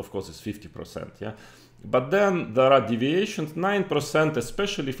 standard, of course, is 50%, yeah? But then there are deviations, 9%,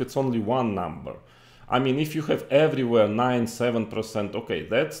 especially if it's only one number. I mean, if you have everywhere 9, 7%, okay,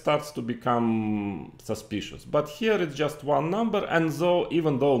 that starts to become suspicious. But here it's just one number, and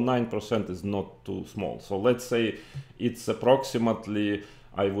even though 9% is not too small. So let's say it's approximately,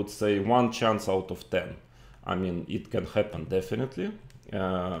 I would say, 1 chance out of 10. I mean, it can happen definitely.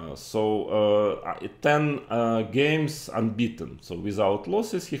 10 games unbeaten, so without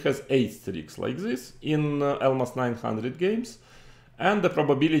losses. He has 8 streaks like this in almost 900 games. And the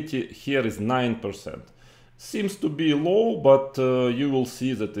probability here is 9%. Seems to be low, but you will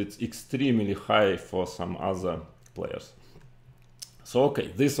see that it's extremely high for some other players. So, okay,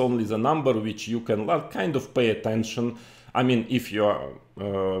 this only is a number which you can kind of pay attention. I mean, if you are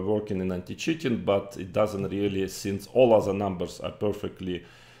working in anti-cheating, but it doesn't really, since all other numbers are perfectly,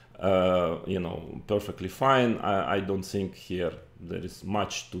 perfectly fine. I don't think here there is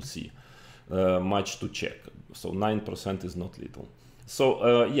much to see, much to check. So 9% is not little.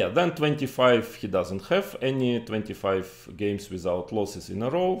 So yeah, then 25 he doesn't have any, 25 games without losses in a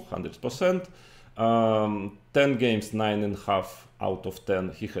row, 100%. 10 games, 9.5 out of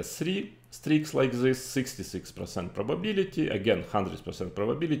 10, he has 3 streaks like this, 66% probability, again 100%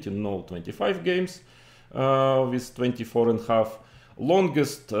 probability, no 25 games with 24.5.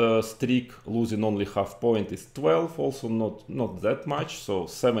 Longest streak losing only half point is 12, also not that much, so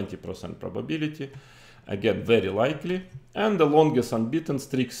 70% probability. Again, very likely. And the longest unbeaten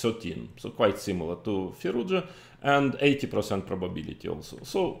streak 13, so quite similar to Firouzja, and 80% probability also.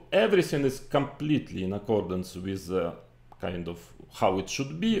 So everything is completely in accordance with kind of how it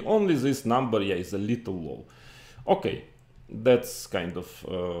should be. Only this number, yeah, is a little low. Okay, that's kind of,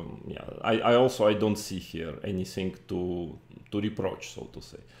 yeah, I don't see here anything to reproach, so to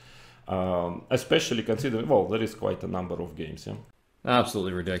say. Especially considering, well, there is quite a number of games, yeah.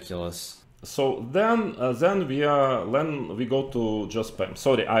 Absolutely ridiculous. So then we go to Jospem.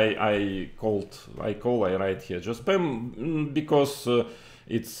 Sorry, I write here Jospem because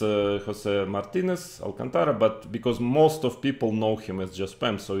it's Jose Martinez Alcantara, but because most of people know him as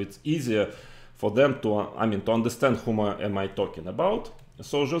Jospem, so it's easier for them to understand whom am I talking about.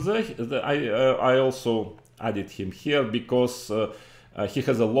 So Jose, I also added him here because he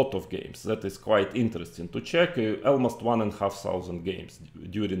has a lot of games. That is quite interesting to check. Almost 1,500 games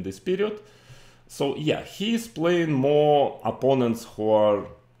during this period. So yeah, he is playing more opponents who are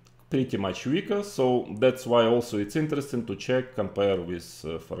pretty much weaker. So that's why also it's interesting to check, compare with,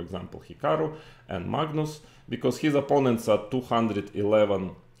 for example, Hikaru and Magnus, because his opponents are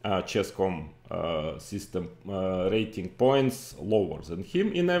 211 Chess.com system rating points lower than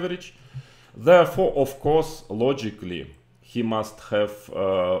him in average. Therefore, of course, logically, he must have,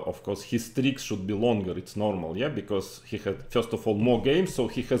 of course, his streaks should be longer. It's normal, yeah, because he had, first of all, more games, so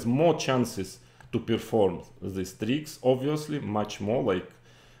he has more chances to perform the streaks, obviously, much more, like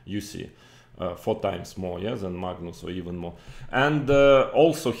you see, 4 times more, yeah, than Magnus, or even more. And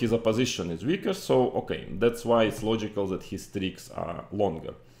also his opposition is weaker, so, okay, that's why it's logical that his streaks are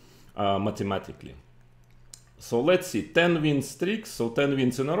longer, mathematically. So let's see, 10 win streaks, so 10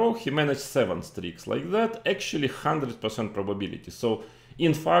 wins in a row, he managed 7 streaks like that, actually 100% probability. So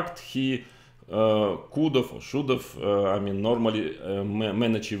in fact, he could have or should have, normally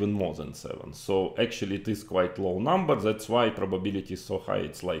manage even more than 7. So actually it is quite low number, that's why probability is so high.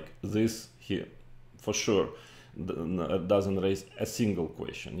 It's like this here, for sure, doesn't raise a single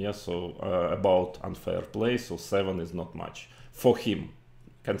question, yeah, so about unfair play, so 7 is not much for him,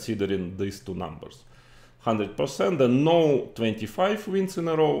 considering these 2 numbers. 100%, and no 25 wins in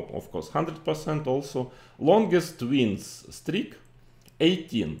a row, of course 100% also. Longest wins streak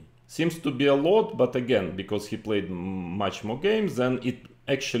 18, seems to be a lot, but again, because he played much more games, then it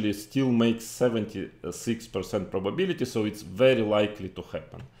actually still makes 76% probability, so it's very likely to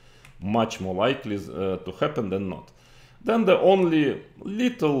happen, much more likely to happen than not. Then the only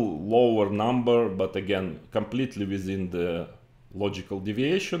little lower number, but again completely within the logical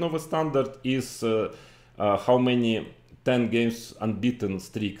deviation of a standard, is how many 10 games unbeaten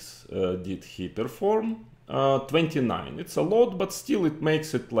streaks did he perform. 29. It's a lot, but still it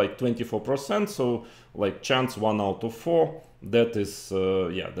makes it like 24%. So like chance 1 out of 4. That is,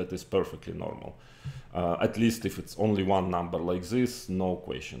 yeah, that is perfectly normal. At least if it's only one number like this, no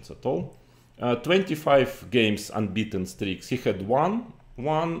questions at all. 25 games unbeaten streaks. He had one,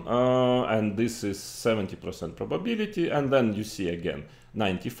 and this is 70% probability. And then you see again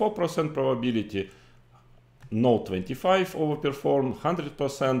 94% probability. No 25 overperform,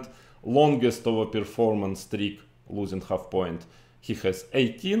 100%. Longest overperformance streak, losing half point. He has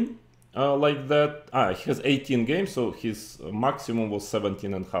 18 like that. He has 18 games, so his maximum was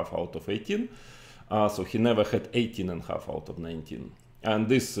 17.5 out of 18. So he never had 18.5 out of 19. And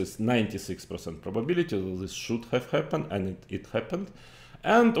this is 96% probability, so this should have happened, and it happened.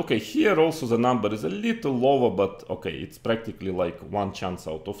 And okay, here also the number is a little lower, but okay, it's practically like 1 chance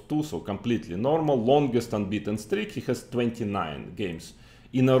out of 2, so completely normal. Longest unbeaten streak, he has 29 games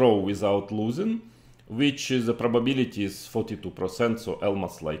in a row without losing, which is the probability is 42%, so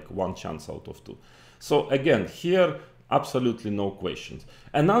almost like 1 chance out of 2. So again, here absolutely no questions.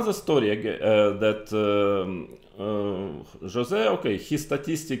 Another story that Jose, okay, his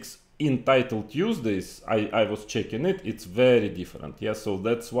statistics in Title Tuesdays, I was checking it, it's very different. Yeah, so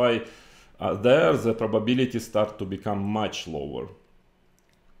that's why there the probabilities start to become much lower.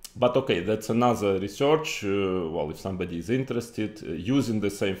 But okay, that's another research. Well, if somebody is interested, using the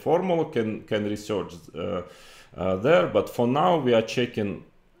same formula can research there. But for now, we are checking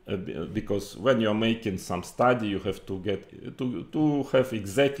because when you are making some study, you have to get to have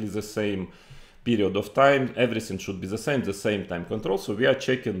exactly the same period of time. Everything should be the same time control. So we are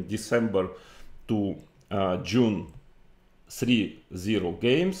checking December to June 3-0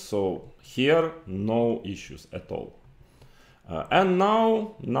 games. So here, no issues at all. And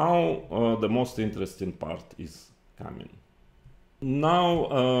now the most interesting part is coming.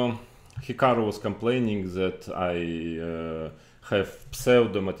 Now Hikaru was complaining that I have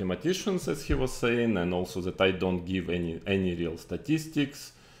pseudo-mathematicians, as he was saying, and also that I don't give any real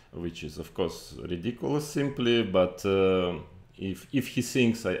statistics, which is of course ridiculous simply, but if he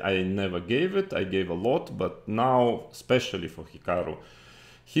thinks I never gave it, I gave a lot, but now, especially for Hikaru,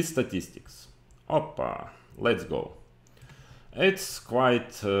 his statistics. Oppa, let's go. It's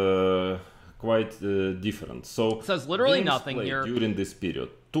quite different. So it says literally nothing here during this period.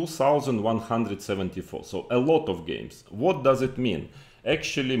 2,174. So a lot of games. What does it mean?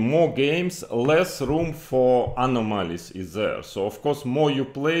 Actually, more games, less room for anomalies is there. So of course, more you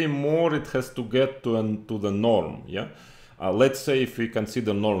play, more it has to get to the norm. Yeah. Let's say if we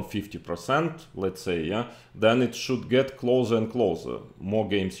consider norm 50%, let's say, yeah, then it should get closer and closer, more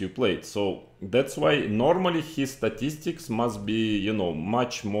games you played. So that's why normally his statistics must be, you know,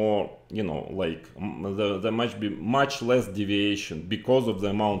 much more, you know, like there must be much less deviation because of the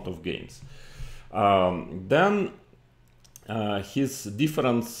amount of games. Then his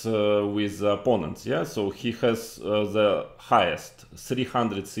difference with opponents, yeah, so he has the highest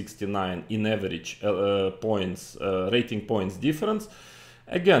 369 in average points, rating points difference.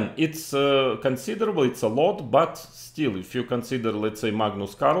 Again, it's considerable, it's a lot, but still, if you consider, let's say,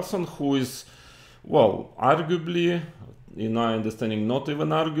 Magnus Carlsen, who is, well, arguably, in my understanding, not even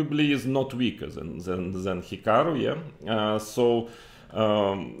arguably, is not weaker than Hikaru, yeah.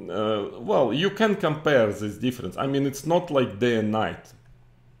 Well, you can compare this difference. I mean, it's not like day and night.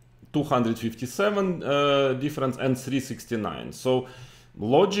 257 difference and 369. So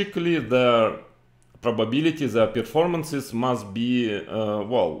logically, their probability, their performances must be,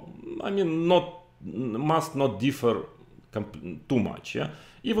 well, I mean, must not differ too much, yeah.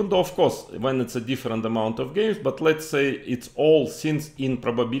 Even though, of course, when it's a different amount of games, but let's say it's all, since in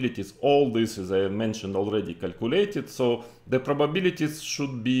probabilities, all this, as I mentioned already, calculated, so the probabilities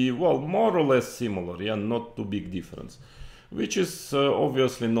should be, well, more or less similar, yeah, not too big difference, which is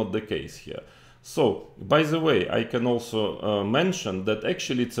obviously not the case here. So, by the way, I can also mention that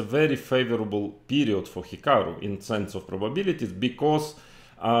actually it's a very favorable period for Hikaru in sense of probabilities, because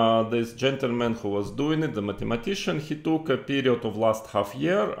this gentleman who was doing it, the mathematician, he took a period of last half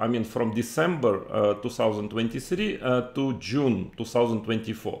year, I mean from December 2023 to June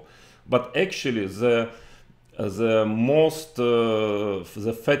 2024. But actually the most,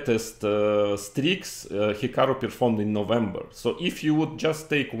 the fattest streaks Hikaru performed in November. So if you would just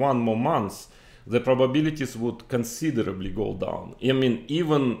take 1 more month, the probabilities would considerably go down. I mean,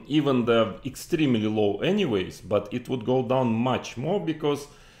 even they're extremely low anyways, but it would go down much more because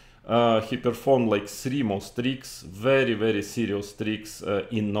he performed like 3 more streaks, very, very serious streaks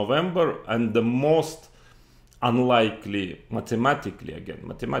in November, and the most unlikely, mathematically,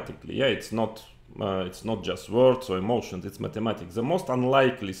 yeah, it's not just words or emotions, it's mathematics. The most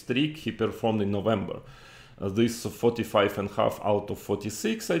unlikely streak he performed in November. this 45.5 out of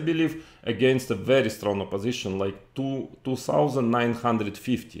 46, I believe, against a very strong opposition like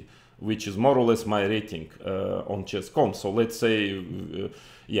 2,950, which is more or less my rating on Chess.com. So let's say,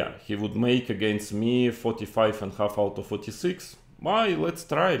 yeah, he would make against me 45.5 out of 46. Why? Let's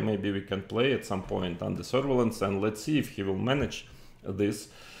try. Maybe we can play at some point under surveillance, and let's see if he will manage this.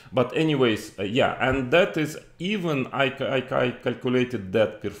 But anyways, yeah, and that is even, I calculated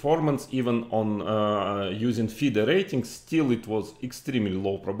that performance even on using FIDE rating, still it was extremely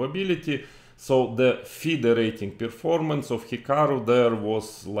low probability. So the FIDE rating performance of Hikaru there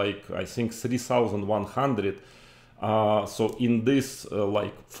was like, I think 3,100. So in this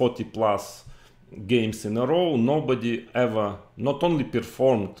like 40 plus games in a row, nobody ever not only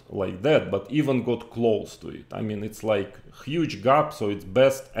performed like that, but even got close to it. I mean, it's like huge gap, so it's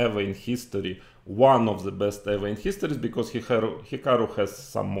best ever in history, one of the best ever in history, because Hikaru has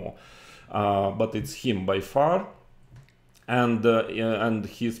some more, but it's him by far. And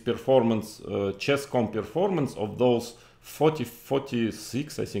his performance, Chess.com performance of those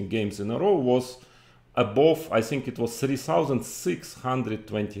 46, I think, games in a row was above, I think it was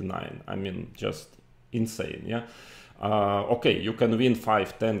 3,629. I mean, just insane, yeah. Okay, you can win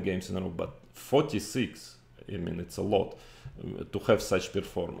 5-10 games in a row, but 46, I mean, it's a lot to have such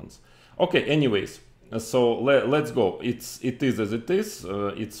performance. Okay, anyways, so let's go. It is as it is.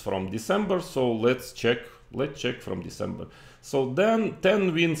 It's from December, so let's check from December. So then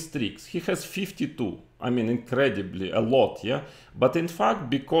 10 win streaks. He has 52. I mean, incredibly, a lot, yeah. But in fact,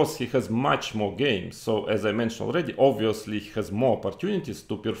 because he has much more games, so as I mentioned already, obviously he has more opportunities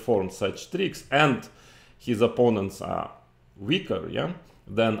to perform such tricks, and his opponents are weaker, yeah,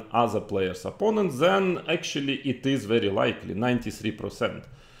 than other players' opponents, then actually it is very likely, 93%.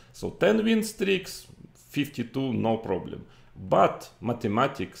 So 10 win streaks, 52, no problem. But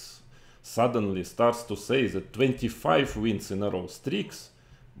mathematics suddenly starts to say that 25 wins in a row streaks.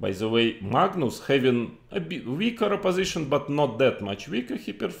 By the way, Magnus having a bit weaker opposition, but not that much weaker,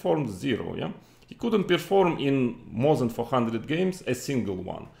 he performed 0, yeah? He couldn't perform in more than 400 games a single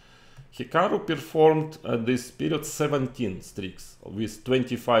one. Hikaru performed at this period 17 streaks with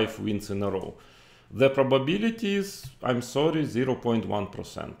 25 wins in a row. The probability is, I'm sorry,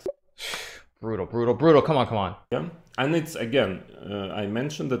 0.1%. Brutal. Come on. Yeah, and it's again, I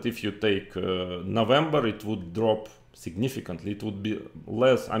mentioned that if you take November, it would drop significantly. It would be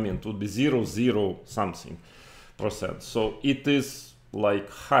less. I mean, it would be 0.0 something %. So it is like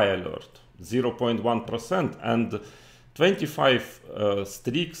high alert, 0.1%, and 25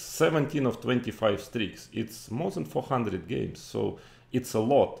 streaks, 17 of 25 streaks. It's more than 400 games. So it's a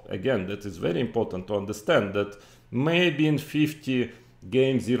lot. Again, that is very important to understand that maybe in 50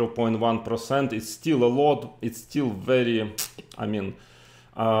 games 0.1% is still a lot. It's still very, I mean,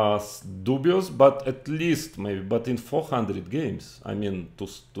 dubious, but at least maybe. But in 400 games, I mean, to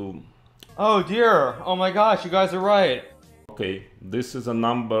Oh dear! Oh my gosh! You guys are right. Okay, this is a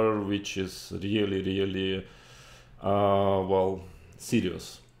number which is really, well,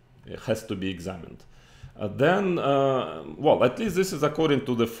 serious. It has to be examined. Then, well, at least this is according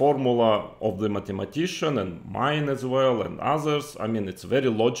to the formula of the mathematician and mine as well and others. I mean, it's very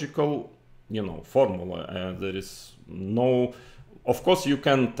logical, you know, formula. There is no, of course, you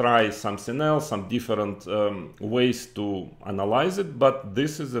can try something else, some different ways to analyze it, but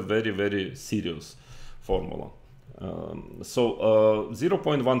this is a very serious formula. So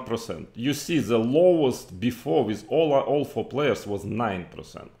 0.1%. You see, the lowest before with all four players was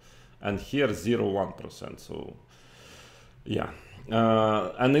 9%. And here 0.1%, so yeah.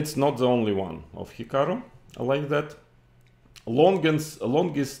 And it's not the only one of Hikaru like that.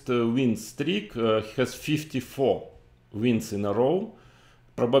 Longest win streak has 54 wins in a row.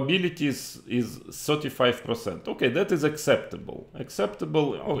 Probability is 35%. Okay, that is acceptable.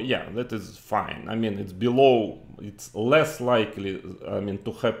 Oh yeah, that is fine. I mean, it's below, it's less likely, I mean,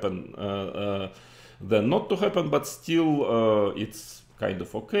 to happen than not to happen, but still it's kind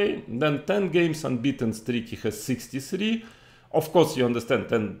of okay. Then 10 games unbeaten streak, he has 63. Of course, you understand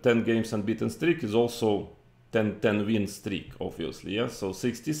 10 games unbeaten streak is also 10 win streak, obviously, yeah? So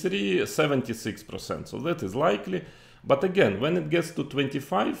 63, 76%, so that is likely. But again, when it gets to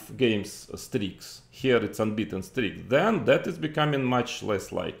 25 games streaks, here it's unbeaten streak, then that is becoming much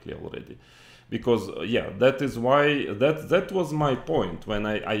less likely already. Because, yeah, that is why, that was my point when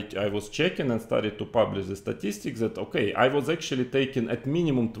I was checking and started to publish the statistics that, okay, I was actually taking at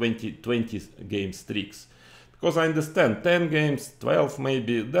minimum 20 game streaks. Because I understand 10 games, 12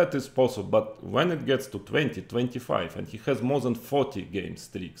 maybe, that is possible. But when it gets to 20, 25, and he has more than 40 game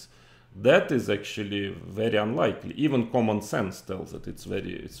streaks, that is actually very unlikely. Even common sense tells that it's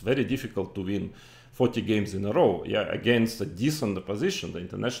very difficult to win 40 games in a row, yeah, against a decent opposition, the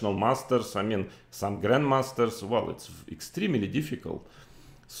international masters, I mean, some grandmasters. Well, it's extremely difficult.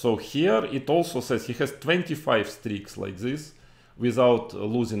 So here it also says he has 25 streaks like this without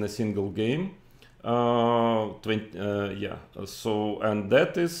losing a single game. Yeah, so, and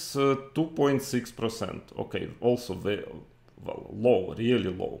that is 2.6%. Okay, also very well, low,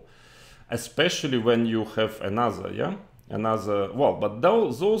 really low, especially when you have another, yeah, another, well, but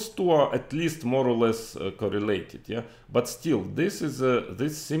those two are at least more or less correlated, yeah, but still, this is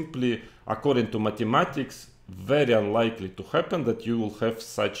this simply, according to mathematics, very unlikely to happen that you will have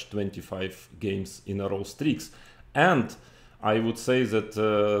such 25 games in a row streaks. And I would say that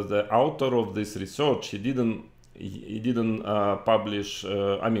the author of this research, he didn't publish,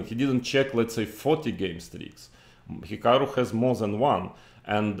 I mean, he didn't check, let's say, 40 game streaks. Hikaru has more than one,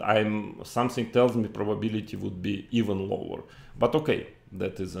 and something tells me probability would be even lower. But okay,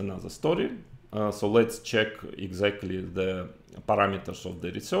 that is another story. So let's check exactly the parameters of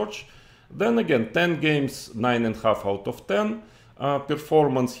the research. Then again, 10 games, 9.5 out of 10.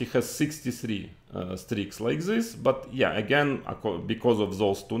 Performance, he has 63 streaks like this. But yeah, again, because of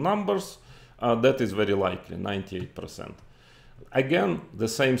those two numbers, that is very likely, 98%. Again, the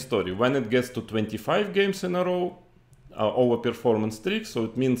same story. When it gets to 25 games in a row, over performance streak, so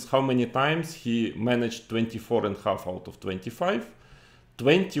it means how many times he managed 24.5 out of 25.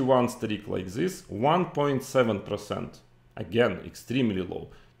 21 streak like this, 1.7%. Again, extremely low.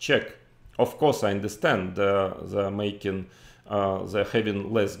 Check. Of course, I understand they're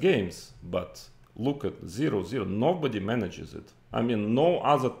having less games, but look at 0-0. Nobody manages it. I mean, no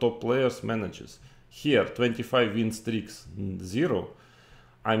other top players manages. Here, 25 win streaks, 0.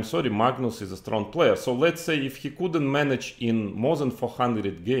 I'm sorry, Magnus is a strong player. So let's say if he couldn't manage in more than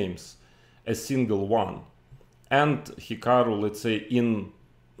 400 games a single one, and Hikaru, let's say, in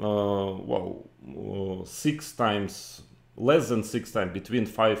 6 times, less than 6 times, between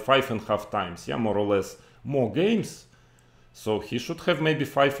 5.5 times, yeah, more or less, more games. So he should have maybe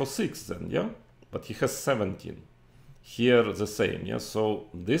 5 or 6 then, yeah? But he has 17. Here the same, yeah? So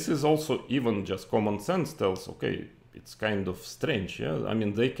this is also, even just common sense tells, okay, it's kind of strange, yeah? I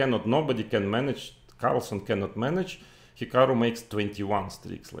mean, nobody can manage, Carlsen cannot manage. Hikaru makes 21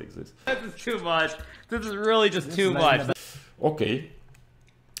 streaks like this. This is too much. This is really just too much. Okay.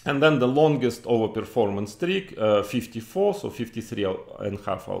 And then the longest overperformance streak, 54, so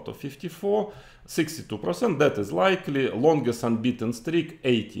 53.5 out of 54, 62%, that is likely. Longest unbeaten streak,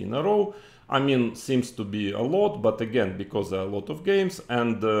 80 in a row. I mean, seems to be a lot, but again, because there are a lot of games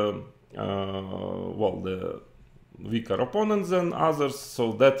and, well, the weaker opponents than others,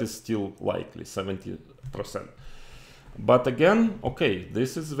 so that is still likely, 70%. But again, okay,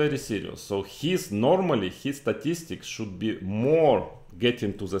 this is very serious. So normally his statistics should be more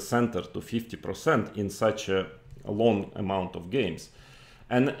getting to the center to 50% in such a long amount of games.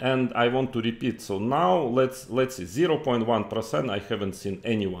 And I want to repeat, so now let's see, 0.1%, I haven't seen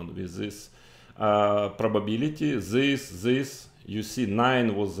anyone with this probability. This, you see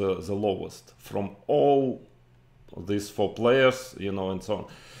 9 was the lowest from all these 4 players, you know, and so on.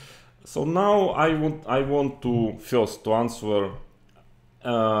 So now I want to first to answer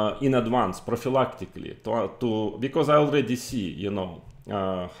in advance, prophylactically, because I already see, you know,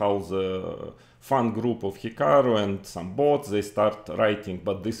 how the fan group of Hikaru and some bots, they start writing,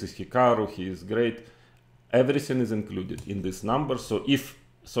 but this is Hikaru, he is great. Everything is included in this number. So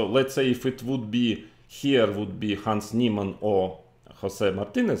let's say if it would be here would be Hans Niemann or Jose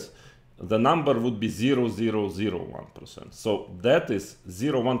Martinez, the number would be 0.001%. So that is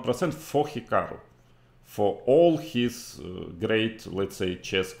 0.1% for Hikaru, for all his great, let's say,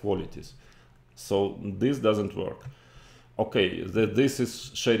 chess qualities. So this doesn't work. Okay, this is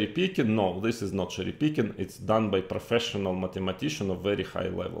cherry picking. No, this is not cherry picking. It's done by professional mathematician of very high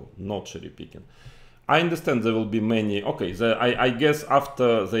level, not cherry picking. I understand there will be many. Okay, I guess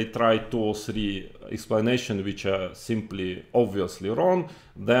after they try 2 or 3 explanations which are simply obviously wrong,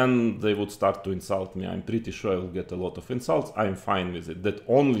 then they would start to insult me. I'm pretty sure I will get a lot of insults. I'm fine with it. That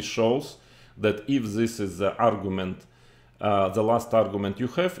only shows that if this is the argument, the last argument you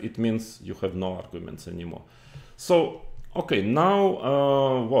have, it means you have no arguments anymore. So, okay,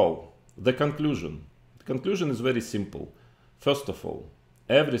 now, well, the conclusion. The conclusion is very simple. First of all,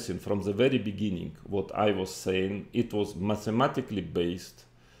 everything from the very beginning, what I was saying, it was mathematically based,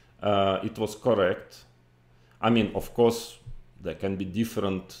 it was correct. I mean, of course, there can be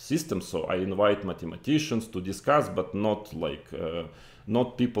different systems, so I invite mathematicians to discuss, but not like,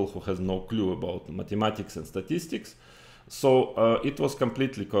 not people who has no clue about mathematics and statistics. So it was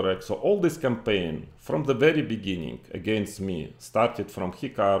completely correct. So all this campaign from the very beginning against me started from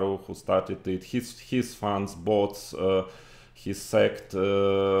Hikaru, who started it, his fans, bots, his sect,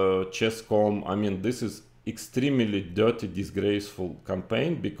 Chess.com. I mean, this is extremely dirty, disgraceful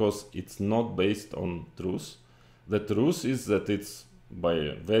campaign because it's not based on truth. The truth is that it's by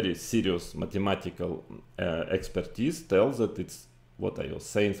a very serious mathematical expertise tells that it's what I was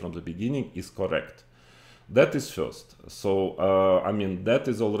saying from the beginning is correct. That is first. So I mean that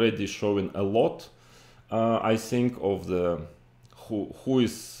is already showing a lot. I think of the who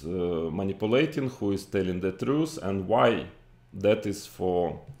is manipulating, who is telling the truth, and why that is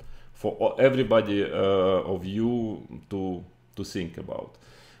for everybody of you to think about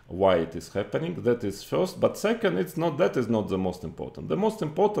why it is happening. That is first. But second, that is not the most important. The most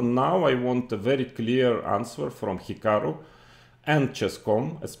important now, I want a very clear answer from Hikaru and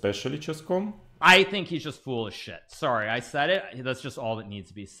Chess.com, especially Chess.com. I think he's just full of shit. Sorry, I said it. That's just all that needs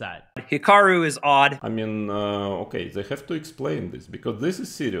to be said. Hikaru is odd. I mean, okay, they have to explain this because this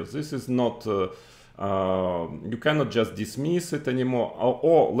is serious. This is not, you cannot just dismiss it anymore.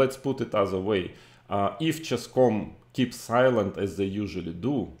 Or let's put it other way. If Chess.com keeps silent as they usually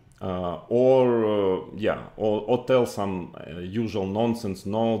do, or tell some usual nonsense,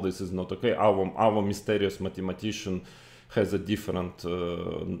 no, this is not okay. Our mysterious mathematician has a different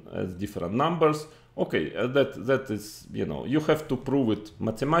numbers. Okay, that is, you know, you have to prove it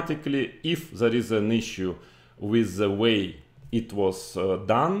mathematically. If there is an issue with the way it was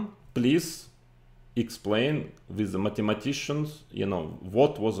done, please explain with the mathematicians, you know,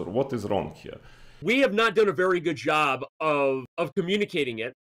 what is wrong here. We have not done a very good job of communicating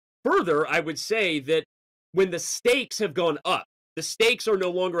it. Further, I would say that when the stakes have gone up, the stakes are no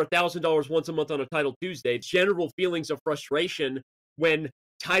longer $1,000 once a month on a Title Tuesday. It's general feelings of frustration when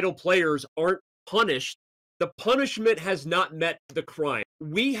title players aren't punished. The punishment has not met the crime.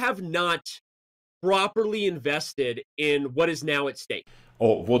 We have not properly invested in what is now at stake.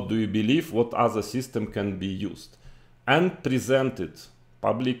 Or what do you believe, what other system can be used? And present it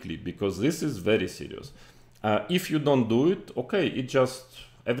publicly, because this is very serious. If you don't do it, okay, it just...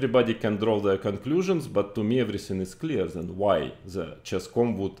 everybody can draw their conclusions, but to me everything is clear. Then why the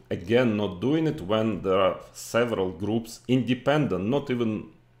Chess.com would again not doing it when there are several groups independent, not even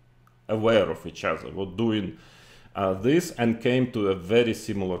aware of each other, were doing this and came to a very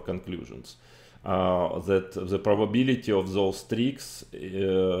similar conclusions. That the probability of those streaks,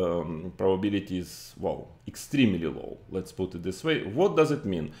 probability is, well, extremely low. Let's put it this way. What does it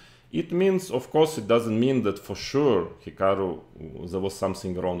mean? It means, of course, it doesn't mean that for sure Hikaru, there was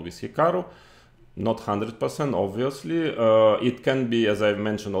something wrong with Hikaru. Not 100%, obviously. It can be, as I've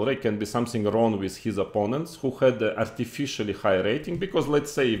mentioned already, can be something wrong with his opponents who had an artificially high rating. Because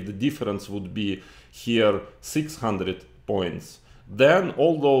let's say if the difference would be here 600 points, then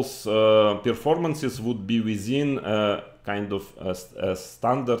all those performances would be within a kind of a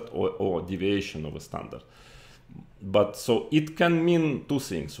standard or deviation of a standard. But so it can mean two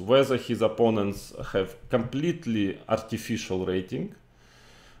things: whether his opponents have completely artificial rating,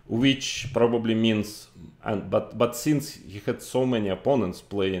 which probably means, but since he had so many opponents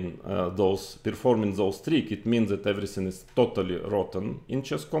playing performing those tricks, it means that everything is totally rotten in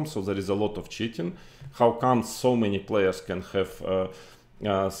Chess.com. So there is a lot of cheating. How come so many players can have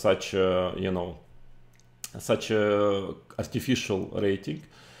such artificial rating?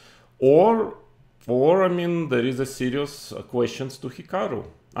 Or I mean, there is a serious questions to Hikaru.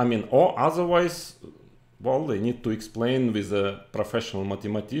 I mean, or otherwise, well, they need to explain with a professional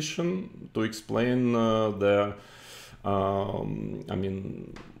mathematician to explain I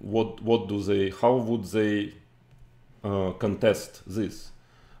mean, how would they contest this?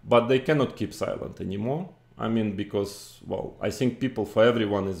 But they cannot keep silent anymore. I mean, because, well, I think for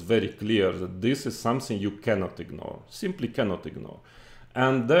everyone is very clear that this is something you cannot ignore, simply cannot ignore.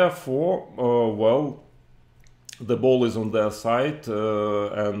 And therefore, well, the ball is on their side,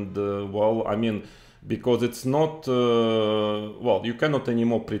 well, I mean, because it's not, well, you cannot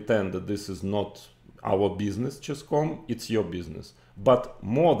anymore pretend that this is not our business, Chess.com, it's your business. But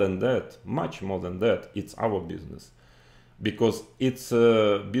more than that, much more than that, it's our business. Because it's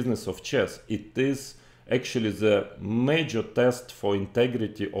a business of chess. It is actually the major test for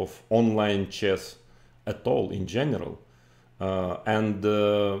integrity of online chess at all, in general.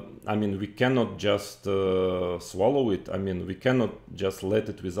 I mean, we cannot just swallow it. I mean, we cannot just let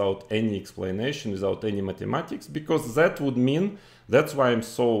it without any explanation, without any mathematics, because that would mean, that's why I'm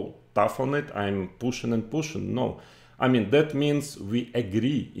so tough on it, I'm pushing and pushing. No, I mean, that means we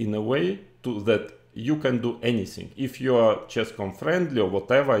agree in a way that you can do anything. If you are Chess.com friendly or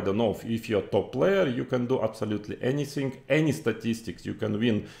whatever, I don't know, if you're a top player, you can do absolutely anything, any statistics. You can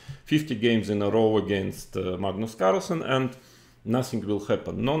win 50 games in a row against Magnus Carlsen and nothing will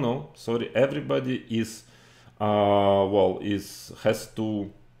happen. No, sorry, everybody is, has to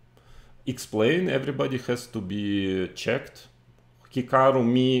explain, everybody has to be checked. Hikaru,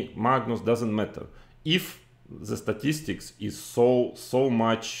 me, Magnus, doesn't matter. If the statistics is so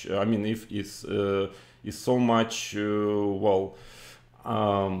much, I mean, if is so much,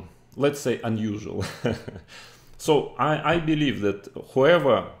 let's say unusual. So I believe that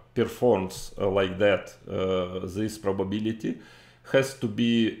whoever performs like that, this probability has to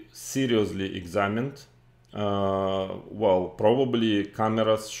be seriously examined. Probably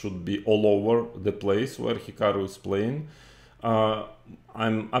cameras should be all over the place where Hikaru is playing.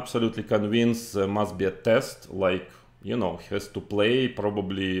 I'm absolutely convinced there must be a test, like, you know, he has to play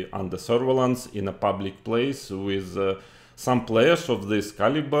probably under surveillance in a public place with some players of this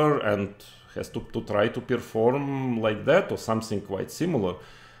caliber and has to try to perform like that or something quite similar.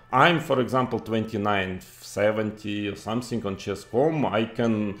 I'm, for example, 2970 or something on Chess.com. I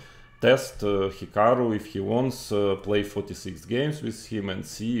can test Hikaru if he wants, play 46 games with him and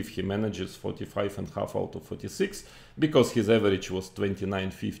see if he manages 45.5 out of 46, because his average was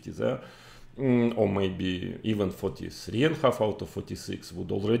 2950 there, or maybe even 43.5 out of 46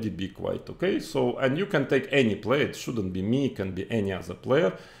 would already be quite okay. So, and you can take any player, it shouldn't be me, it can be any other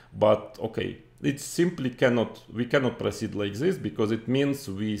player, but okay, it simply we cannot proceed like this, because it means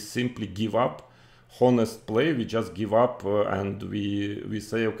we simply give up honest play. We just give up and we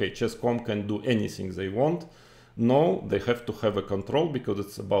say, okay, Chess.com can do anything they want. No, they have to have a control, because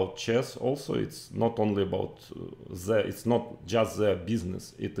it's about chess also. It's not only about it's not just their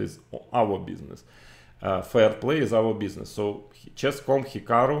business, it is our business. Fair play is our business. So Chess.com,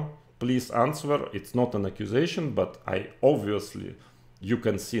 Hikaru, please answer. It's not an accusation, but I obviously, you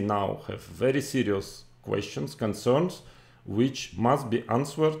can see now, have very serious questions, concerns, which must be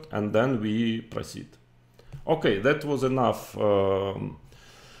answered, and then we proceed. Okay, that was enough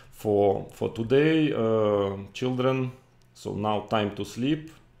for today, children. So now time to sleep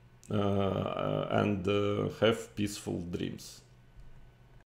and have peaceful dreams.